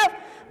ሲደገፍ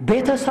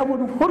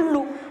ቤተሰቡን ሁሉ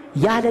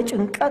ያለ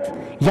ጭንቀት፣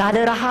 ያለ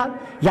ረሃብ፣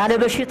 ያለ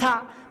በሽታ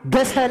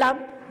በሰላም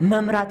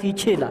መምራት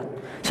ይችላል።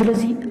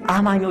 ስለዚህ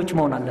አማኞች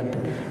መሆን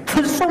አለብን።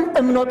 ፍጹም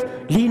እምነት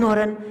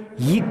ሊኖረን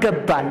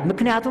ይገባል።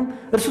 ምክንያቱም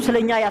እርሱ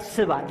ስለኛ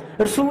ያስባል።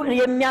 እርሱ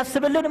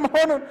የሚያስብልን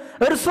መሆኑን፣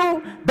 እርሱ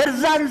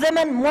በዛን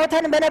ዘመን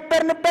ሞተን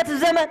በነበርንበት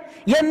ዘመን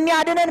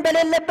የሚያድነን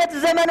በሌለበት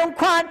ዘመን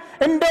እንኳን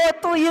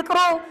እንደወጡ ይቅሩ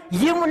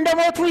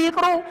እንደሞቱ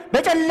ይቅሩ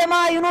በጨለማ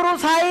ይኑሩ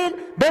ሳይል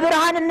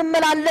በብርሃን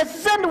እንመላለስ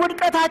ዘንድ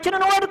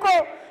ውድቀታችንን ወድቆ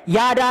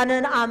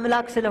ያዳነን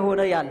አምላክ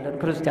ስለሆነ ያለን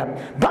ክርስቲያን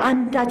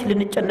በአንዳች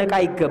ልንጨነቅ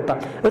አይገባም።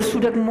 እርሱ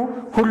ደግሞ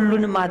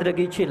ሁሉን ማድረግ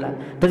ይችላል።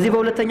 በዚህ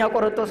በሁለተኛ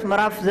ቆሮንቶስ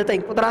ምዕራፍ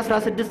 9 ቁጥር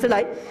 16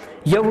 ላይ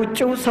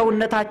የውጭው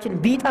ሰውነታችን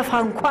ቢጠፋ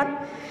እንኳን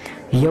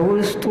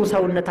የውስጡ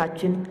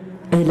ሰውነታችን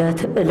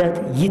ዕለት ዕለት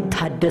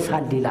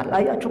ይታደሳል ይላል።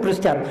 አያችሁ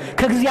ክርስቲያን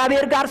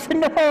ከእግዚአብሔር ጋር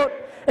ስንሆን፣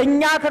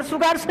 እኛ ከእርሱ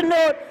ጋር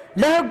ስንሆን፣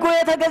 ለሕጉ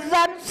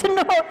የተገዛን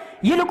ስንሆን፣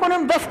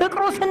 ይልቁንም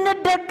በፍቅሩ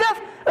ስንደገፍ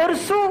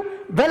እርሱ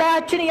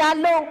በላያችን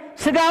ያለው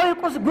ስጋዊ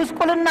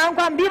ጉስቁልና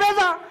እንኳን ቢበዛ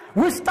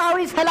ውስጣዊ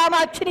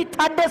ሰላማችን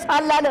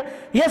ይታደሳል አለ።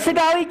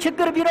 የስጋዊ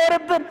ችግር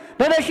ቢኖርብን፣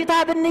 በበሽታ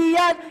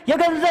ብንያዝ፣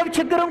 የገንዘብ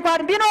ችግር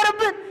እንኳን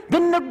ቢኖርብን፣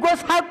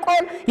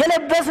 ብንጎሳቆል፣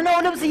 የለበስነው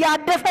ልብስ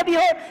ያደፈ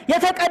ቢሆን፣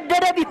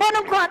 የተቀደደ ቢሆን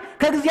እንኳን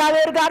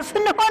ከእግዚአብሔር ጋር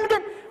ስንሆን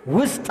ግን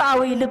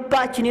ውስጣዊ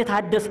ልባችን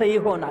የታደሰ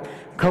ይሆናል።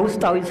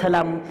 ከውስጣዊ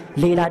ሰላም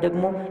ሌላ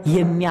ደግሞ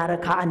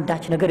የሚያረካ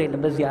አንዳች ነገር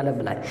የለም በዚህ ዓለም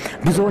ላይ።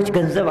 ብዙዎች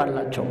ገንዘብ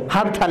አላቸው፣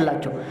 ሀብት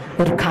አላቸው፣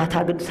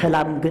 እርካታ ግን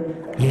ሰላም ግን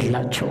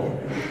የላቸው።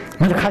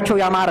 መልካቸው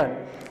ያማረ፣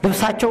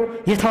 ልብሳቸው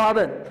የተዋበ፣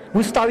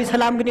 ውስጣዊ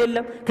ሰላም ግን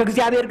የለም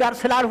ከእግዚአብሔር ጋር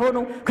ስላልሆኑ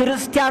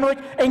ክርስቲያኖች።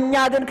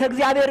 እኛ ግን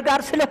ከእግዚአብሔር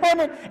ጋር ስለሆነ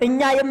እኛ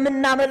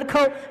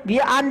የምናመልከው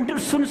የአንድ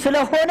እርሱን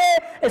ስለሆነ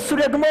እሱ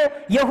ደግሞ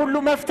የሁሉ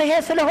መፍትሄ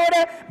ስለሆነ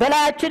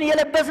በላያችን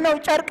የለበስነው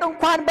ጨርቅ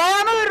እንኳን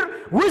ባያምር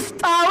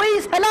ውስጣዊ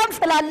ሰላም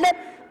ስላለ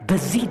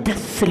በዚህ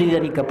ደስ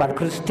ሊለን ይገባል።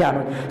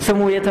 ክርስቲያኖች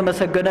ስሙ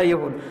የተመሰገነ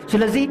ይሁን።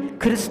 ስለዚህ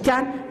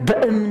ክርስቲያን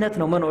በእምነት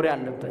ነው መኖር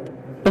ያለበት።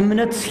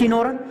 እምነት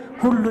ሲኖረን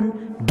ሁሉን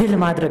ድል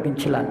ማድረግ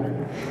እንችላለን።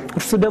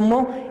 እርሱ ደግሞ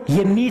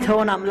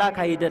የሚተወን አምላክ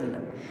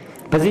አይደለም።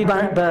 በዚህ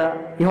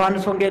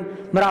በዮሐንስ ወንጌል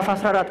ምዕራፍ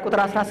 14 ቁጥር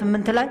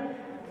 18 ላይ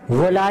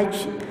ወላጅ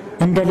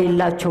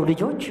እንደሌላቸው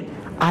ልጆች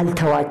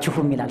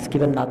አልተዋችሁም ይላል። እስኪ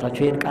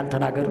በእናታችሁ ይሄን ቃል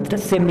ተናገሩት።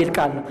 ደስ የሚል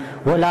ቃል ነው።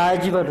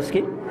 ወላጅ በሉ እስኪ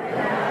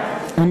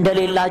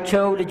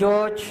እንደሌላቸው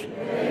ልጆች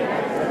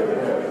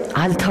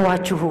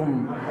አልተዋችሁም።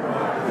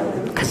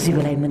 ከዚህ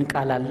በላይ ምን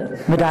ቃል አለ?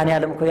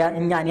 መድኃኔዓለም እኮ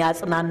እኛን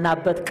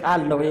ያጽናናበት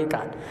ቃል ነው ይሄ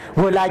ቃል።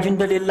 ወላጅ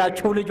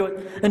እንደሌላቸው ልጆች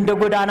እንደ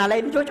ጎዳና ላይ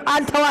ልጆች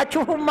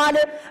አልተዋችሁም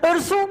ማለት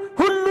እርሱ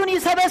ሁሉን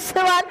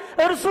ይሰበስባል።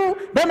 እርሱ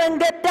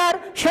በመንገድ ዳር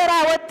ሸራ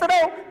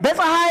ወጥረው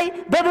በፀሐይ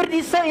በብርድ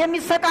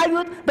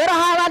የሚሰቃዩት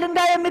በረሃብ አለንጋ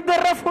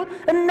የሚገረፉት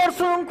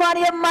እነርሱ እንኳን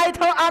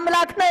የማይተው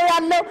አምላክ ነው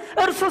ያለው።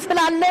 እርሱ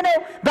ስላለ ነው።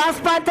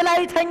 በአስፋልት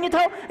ላይ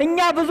ተኝተው እኛ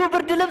ብዙ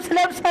ብርድ ልብስ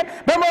ለብሰን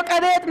በሞቀ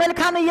ቤት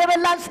መልካም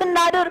እየበላን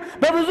ስናድር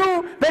በብዙ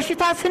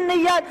በሽታ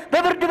ስንያዝ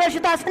በብርድ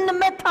በሽታ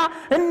ስንመታ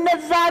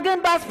እነዛ ግን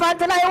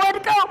በአስፋልት ላይ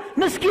ወድቀው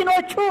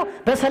ምስኪኖቹ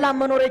በሰላም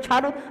መኖር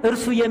የቻሉት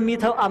እርሱ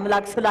የሚተው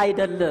አምላክ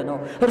ስላይደለ ነው።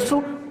 እርሱ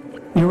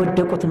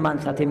የወደቁትን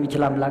ማንሳት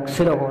የሚችል አምላክ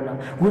ስለሆነ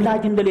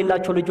ወላጅ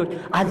እንደሌላቸው ልጆች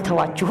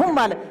አልተዋችሁም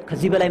ማለት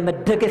ከዚህ በላይ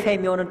መደገፊያ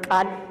የሚሆን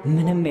ቃል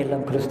ምንም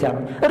የለም።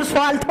 ክርስቲያኖች እርሱ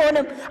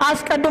አልተወንም።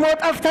 አስቀድሞ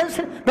ጠፍተን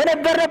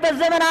በነበረበት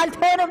ዘመን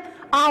አልተወንም።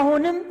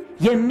 አሁንም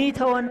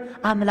የሚተወን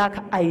አምላክ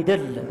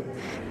አይደለም።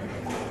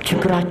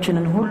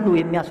 ችግራችንን ሁሉ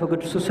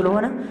የሚያስወግድ እሱ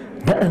ስለሆነ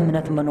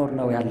በእምነት መኖር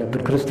ነው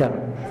ያለብን።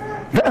 ክርስቲያኖች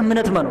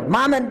በእምነት መኖር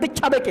ማመን ብቻ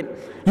በቂ ነው።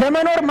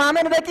 ለመኖር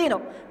ማመን በቂ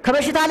ነው።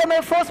 ከበሽታ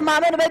ለመፈወስ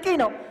ማመን በቂ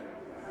ነው።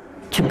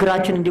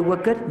 ችግራችን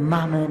እንዲወገድ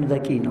ማመን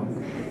በቂ ነው።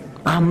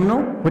 አምኖ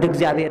ወደ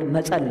እግዚአብሔር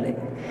መጸለይ፣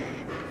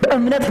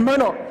 በእምነት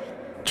መኖር፣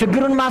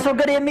 ችግሩን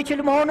ማስወገድ የሚችል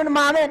መሆኑን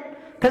ማመን፣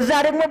 ከዛ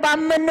ደግሞ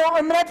ባመነው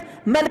እምነት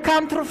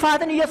መልካም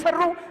ትሩፋትን እየሰሩ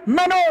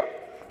መኖር፣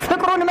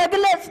 ፍቅሩን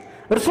መግለጽ፣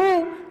 እርሱ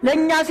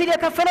ለኛ ሲል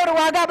የከፈለውን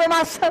ዋጋ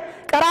በማሰብ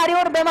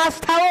ቀራሪውን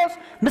በማስታወስ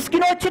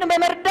ምስኪኖችን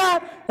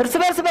በመርዳት እርስ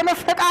በርስ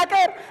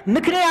በመፈቃቀር።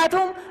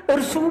 ምክንያቱም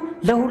እርሱ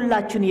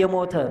ለሁላችን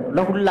የሞተ ነው።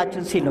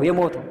 ለሁላችን ሲል ነው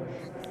የሞተው።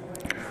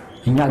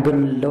 እኛ ግን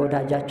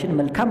ለወዳጃችን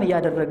መልካም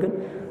እያደረግን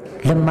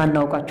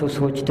ለማናውቃቸው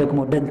ሰዎች ደግሞ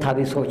ደንታቤ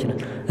ሰዎች ነን።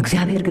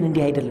 እግዚአብሔር ግን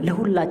እንዲህ አይደለም።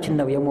 ለሁላችን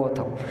ነው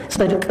የሞተው።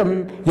 ጽድቅም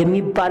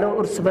የሚባለው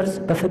እርስ በርስ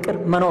በፍቅር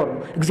መኖር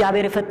ነው።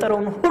 እግዚአብሔር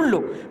የፈጠረውን ሁሉ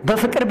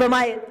በፍቅር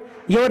በማየት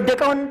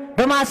የወደቀውን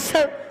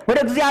በማሰብ ወደ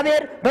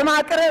እግዚአብሔር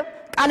በማቅረብ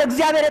ቃል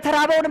እግዚአብሔር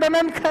የተራበውን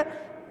በመምከር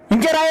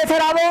እንጀራ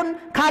የተራበውን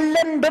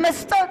ካለን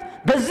በመስጠት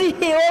በዚህ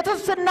ሕይወት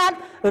ስናል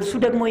እርሱ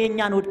ደግሞ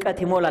የኛን ውድቀት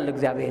ይሞላል።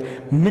 እግዚአብሔር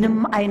ምንም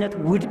አይነት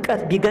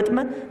ውድቀት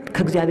ቢገጥመን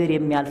ከእግዚአብሔር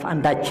የሚያልፍ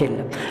አንዳች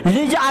የለም።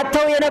 ልጅ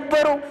አጥተው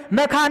የነበሩ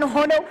መካን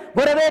ሆነው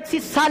ጎረቤት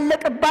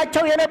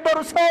ሲሳለቅባቸው የነበሩ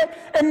ሰዎች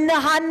እነ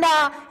ሐና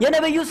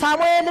የነብዩ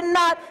ሳሙኤል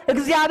እናት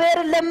እግዚአብሔር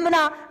ለምና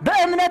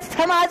በእምነት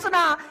ተማጽና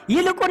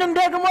ይልቁንም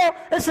ደግሞ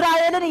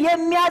እስራኤልን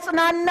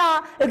የሚያጽናና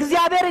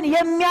እግዚአብሔርን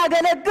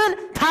የሚያገለግል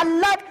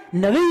ታላቅ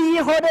ነብይ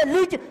የሆነ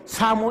ልጅ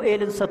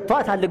ሳሙኤልን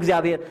ሰጥቷታል።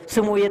 እግዚአብሔር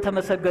ስሙ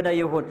የተመሰገነ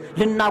ይሁን።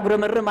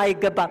 ልናጉረመርም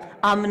አይገባም።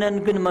 አምነን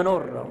ግን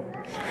መኖር ነው።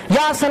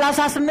 ያ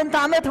 38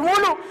 ዓመት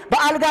ሙሉ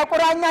በአልጋ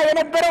ቁራኛ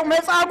የነበረው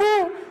መጻጉዕ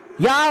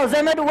ያ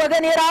ዘመድ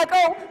ወገን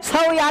የራቀው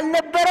ሰው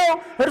ያልነበረው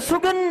እርሱ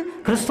ግን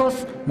ክርስቶስ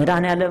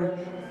መድኃኔዓለም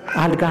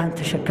አልጋን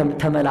ተሸከም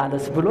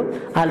ተመላለስ ብሎ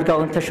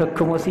አልጋውን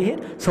ተሸክሞ ሲሄድ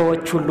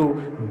ሰዎች ሁሉ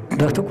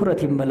በትኩረት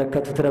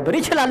ይመለከቱት ነበር።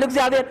 ይችላል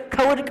እግዚአብሔር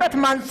ከውድቀት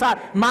ማንሳት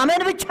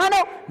ማመን ብቻ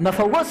ነው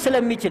መፈወስ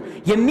ስለሚችል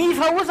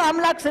የሚፈውስ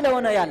አምላክ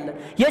ስለሆነ ያለ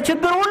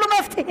የችግር ሁሉ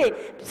መፍትሄ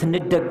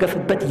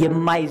ስንደገፍበት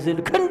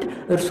የማይዝል ክንድ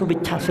እርሱ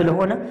ብቻ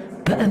ስለሆነ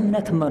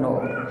በእምነት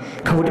መኖር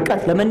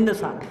ከውድቀት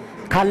ለመነሳት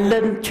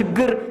ካለን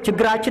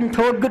ችግራችን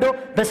ተወግዶ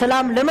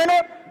በሰላም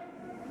ለመኖር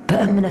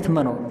በእምነት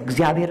መኖር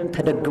እግዚአብሔርን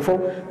ተደግፎ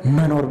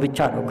መኖር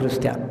ብቻ ነው።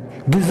 ክርስቲያኑ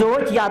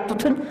ብዙዎች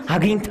ያጡትን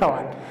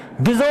አግኝተዋል።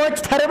 ብዙዎች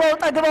ተርበው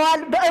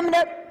ጠግበዋል።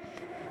 በእምነት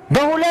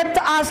በሁለት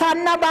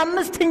ዓሣና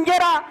በ5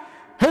 እንጀራ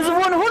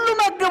ሕዝቡን ሁሉ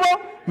መግቦ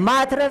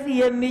ማትረፍ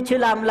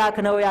የሚችል አምላክ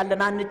ነው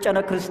ያለን።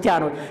 አንጨነቅ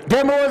ክርስቲያኖች።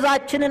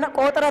 ደሞዛችንን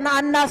ቆጥረን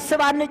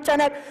አናስብ፣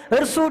 አንጨነቅ።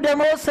 እርሱ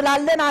ደሞዝ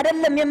ስላለን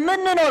አይደለም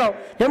የምንኖረው።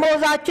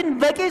 ደሞዛችን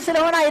በቂ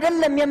ስለሆነ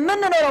አይደለም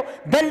የምንኖረው።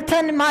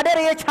 በልተን ማደር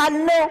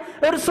የቻልነው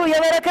እርሱ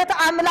የበረከት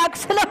አምላክ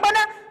ስለሆነ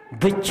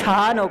ብቻ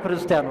ነው።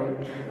 ክርስቲያኖች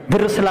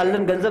ብር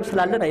ስላለን ገንዘብ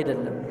ስላለን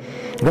አይደለም።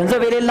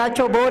 ገንዘብ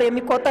የሌላቸው በወር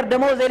የሚቆጠር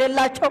ደሞዝ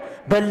የሌላቸው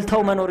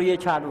በልተው መኖር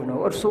እየቻሉ ነው።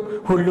 እርሱ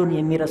ሁሉን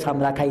የሚረሳ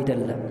አምላክ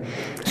አይደለም።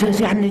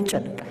 ስለዚህ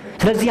አንጨነቅ፣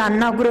 ስለዚህ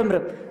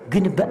አናጉረምርም፣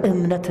 ግን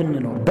በእምነት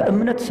እንኖር።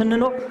 በእምነት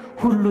ስንኖር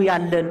ሁሉ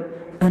ያለን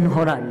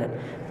እንሆናለን።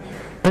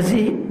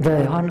 በዚህ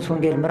በዮሐንስ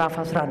ወንጌል ምዕራፍ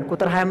 11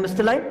 ቁጥር 25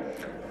 ላይ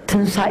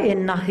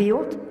ትንሣኤና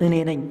ሕይወት እኔ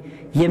ነኝ፣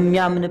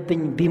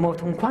 የሚያምንብኝ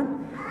ቢሞት እንኳን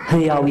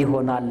ሕያው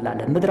ይሆናል አለ።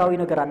 ምድራዊ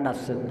ነገር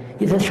አናስብ፣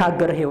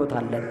 የተሻገረ ሕይወት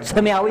አለ፣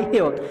 ሰማያዊ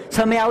ሕይወት፣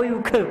 ሰማያዊው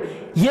ክብር።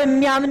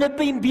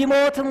 የሚያምንብኝ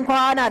ቢሞት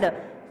እንኳን አለ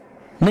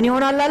ምን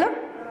ይሆናል አለ?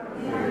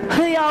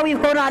 ሕያው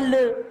ይሆናል።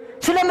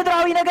 ስለ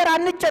ምድራዊ ነገር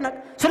አንጨነቅ፣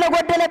 ስለ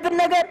ጎደለብን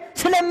ነገር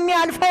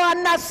ስለሚያልፈው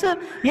አናስብ።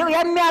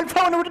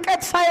 የሚያልፈውን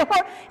ውድቀት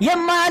ሳይሆን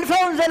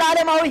የማያልፈውን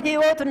ዘላለማዊ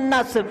ሕይወት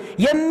እናስብ።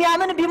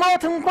 የሚያምን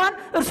ቢሞት እንኳን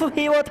እርሱ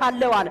ሕይወት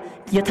አለው አለ።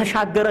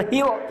 የተሻገረ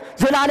ሕይወት፣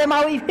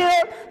 ዘላለማዊ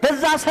ሕይወት።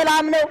 በዛ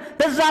ሰላም ነው፣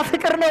 በዛ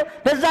ፍቅር ነው፣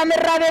 በዛ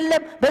መራብ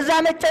የለም፣ በዛ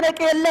መጨነቅ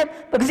የለም።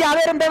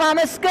 እግዚአብሔርን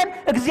በማመስገን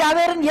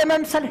እግዚአብሔርን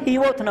የመምሰል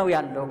ሕይወት ነው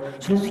ያለው።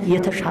 ስለዚህ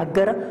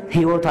የተሻገረ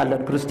ሕይወት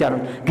አለን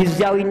ክርስቲያኖች።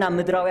 ጊዜያዊና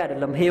ምድራዊ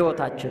አይደለም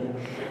ሕይወታችን።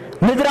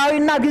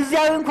 ምድራዊና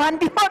ጊዜያዊ እንኳን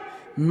ቢሆን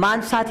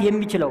ማንሳት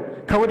የሚችለው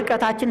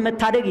ከውድቀታችን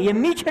መታደግ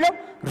የሚችለው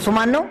እርሱ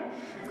ማን ነው?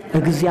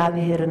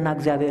 እግዚአብሔርና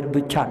እግዚአብሔር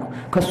ብቻ ነው።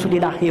 ከሱ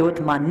ሌላ ሕይወት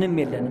ማንም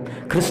የለንም።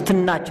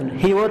 ክርስትናችን፣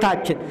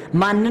 ሕይወታችን፣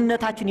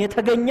 ማንነታችን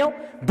የተገኘው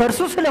በእርሱ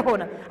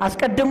ስለሆነ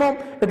አስቀድሞም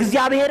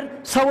እግዚአብሔር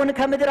ሰውን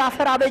ከምድር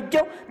አፈር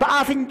አበጀው፣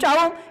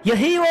 በአፍንጫውም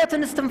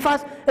የሕይወትን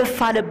እስትንፋስ እፍ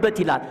አለበት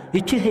ይላል።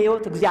 ይቺ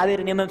ሕይወት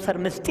እግዚአብሔርን የመምሰል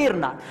ምስጢር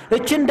ናት።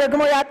 እችን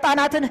ደግሞ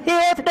ያጣናትን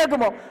ሕይወት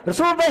ደግሞ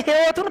እርሱ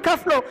በሕይወቱን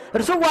ከፍሎ፣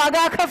 እርሱ ዋጋ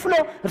ከፍሎ፣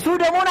 እርሱ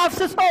ደሙን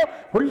አፍስሶ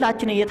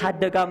ሁላችንን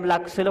የታደገ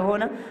አምላክ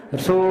ስለሆነ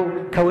እርሱ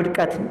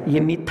ከውድቀት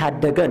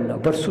የሚታደገን ነው።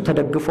 በእርሱ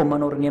ተደግፎ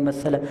መኖርን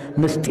የመሰለ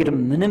ምስጢር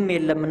ምንም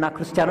የለምና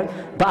ክርስቲያኖች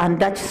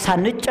በአንዳች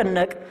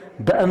ሳንጨነቅ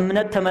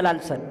በእምነት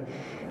ተመላልሰን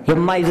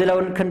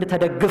የማይዝለውን ክንድ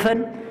ተደግፈን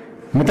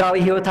ምድራዊ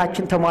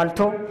ሕይወታችን ተሟልቶ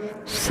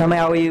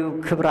ሰማያዊው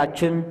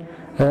ክብራችን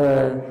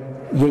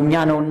የኛ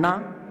ነውና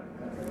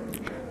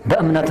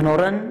በእምነት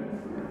ኖረን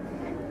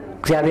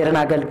እግዚአብሔርን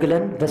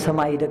አገልግለን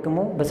በሰማይ ደግሞ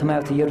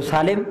በሰማያዊት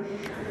ኢየሩሳሌም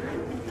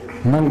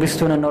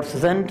መንግስቱን እንወርስ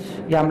ዘንድ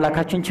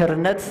የአምላካችን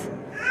ቸርነት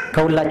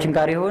ከሁላችን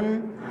ጋር ይሁን።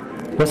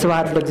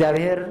 ወስብሐት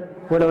ለእግዚአብሔር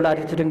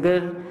ወለወላዲቱ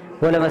ድንግል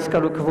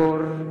ወለመስቀሉ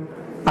ክቡር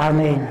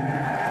አሜን።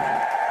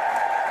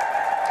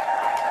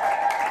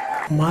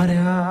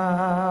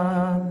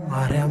 ማርያም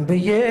ማርያም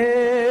ብዬ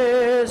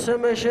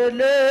ስምሽን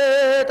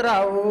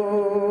ልጥራው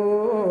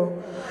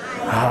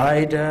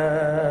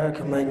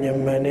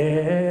አይደክመኝም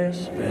እኔስ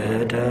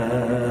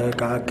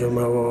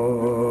ብደጋግመው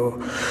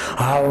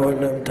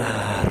አሁንም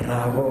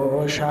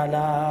ጠራሁሽ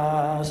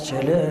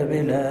አላስችል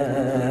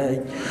ቢለኝ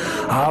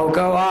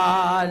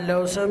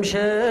አውቀዋለሁ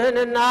ስምሽን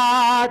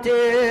እናቴ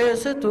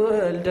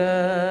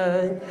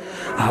ስትወልደኝ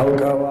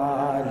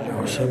አውቀዋለሁ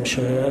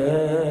ስምሽን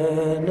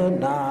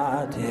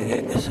እናቴ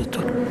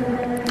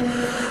ስትወልደኝ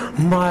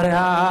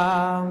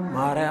ማርያም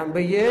ማርያም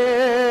ብዬ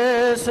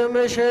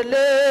ስምሽን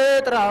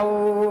ልጥራው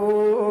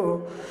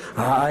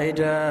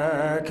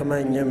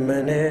አይደክመኝም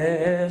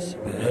እኔስ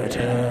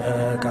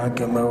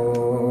ብደጋግመው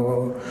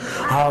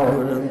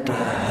አሁንም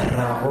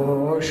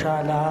ጠራሁሽ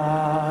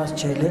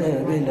አላስችል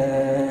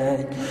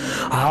ቢለኝ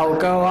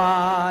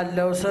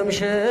አውቀዋለሁ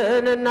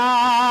ስምሽን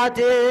እናቴ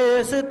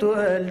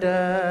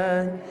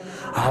ስትወልደኝ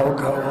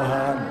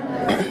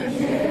አውቀዋለሁ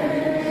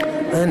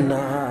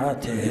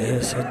እናቴ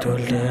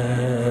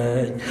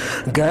ስትወልደኝ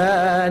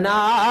ገና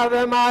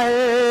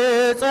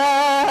በማህፀን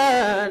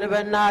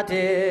በእናቴ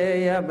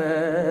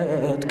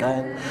የምጥ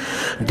ቀን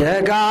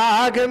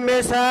ደጋግሜ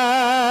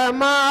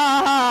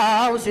ሰማሁ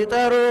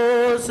ሲጠሩ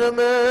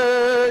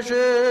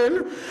ስምሽን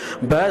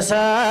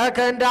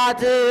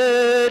በሰከንዳት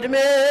ዕድሜ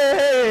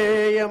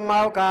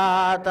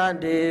የማውቃት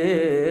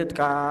አንዲት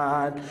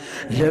ቃል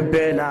ልቤ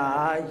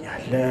ላይ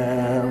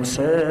ያለው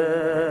ስም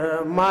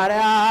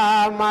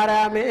ማርያም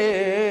ማርያም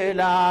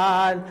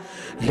ይላል።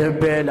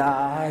 ልቤ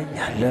ላይ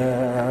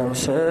ያለው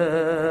ስም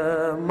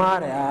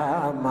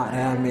ማርያም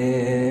ማርያም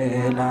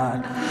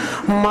ይላል።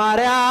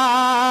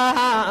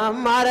 ማርያም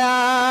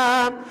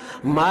ማርያም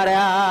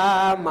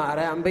ማርያም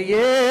ማርያም ብዬ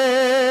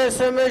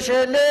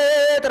ስምሽን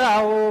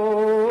ልጥራው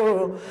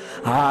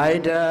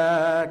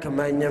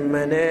አይደክመኝም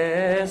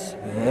እኔስ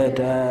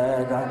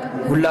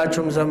ብደጋግመው።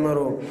 ሁላችሁም ዘምሩ።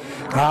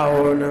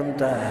 አሁንም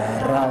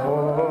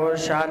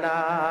ጠራሁሽ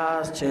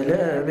አላስችል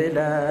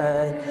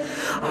ቢለኝ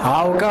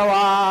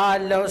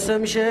አውቀዋለሁ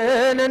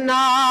ስምሽን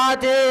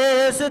እናቴ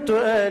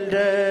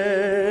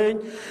ስትወልደኝ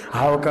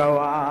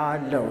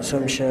አውቀዋለሁ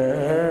ስምሽን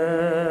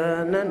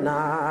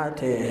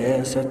እናቴ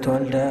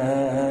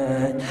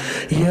ስትወልደኝ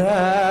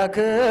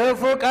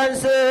የክፉ ቀን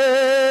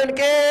ስንቄ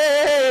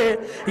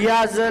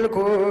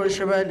ያዘልኩሽ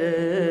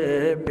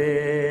በልቤ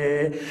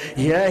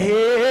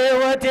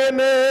የሕይወቴ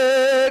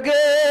ምግብ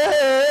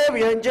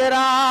የእንጀራ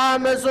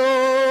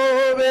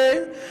መሶቤ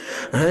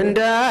እንደ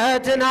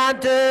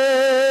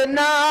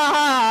ትናንትናው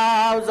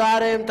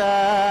ዛሬም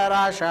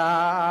ጠራሻለሁ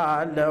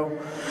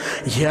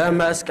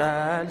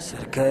የመስቀል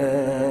ስር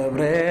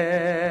ክብሬን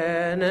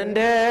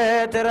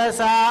እንዴት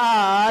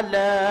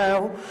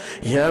ረሳለሁ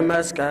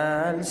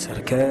የመስቀል ስር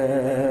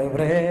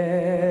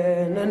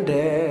ክብሬን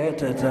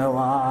እንዴት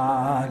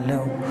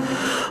ተዋለሁ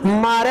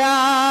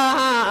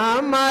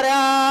ማርያም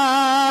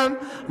ማርያም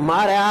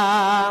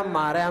ማርያም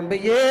ማርያም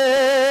ብዬ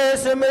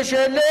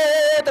ስምሽን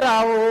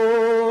ልጥራው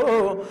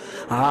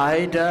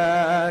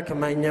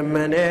አይደክመኝም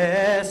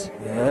እኔስ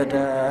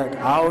የደግ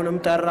አሁንም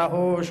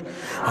ጠራሁሽ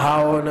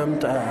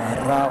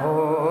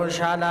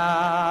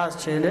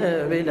አላስችል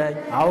ቢለኝ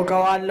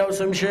አውቀዋለሁ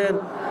ስምሽን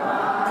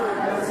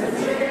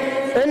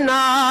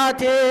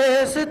እናቴ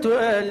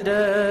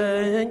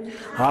ስትወልደኝ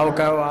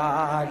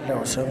አውቀዋለሁ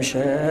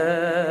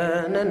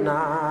ስምሽን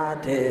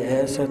እናቴ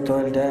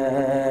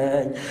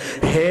ስትወልደኝ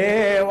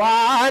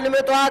ሔዋን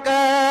ምጧ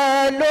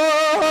ቀሎ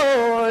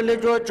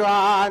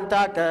ልጆቿን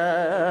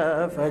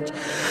ታቀፈች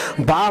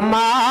በአማላጅነትሽ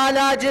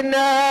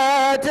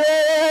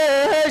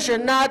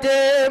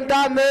እናቴም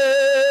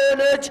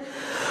ታመነች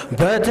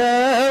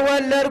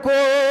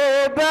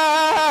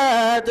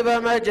በተወለድኩበት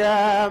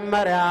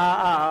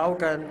በመጀመሪያው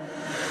ቀን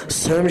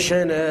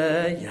ስምሽን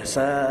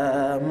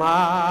የሰማው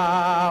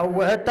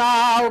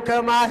ወጣው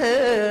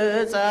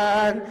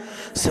ከማህፀን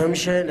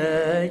ስምሽን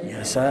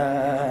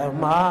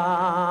የሰማው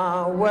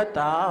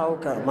ወጣው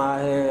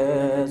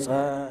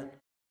ከማህፀን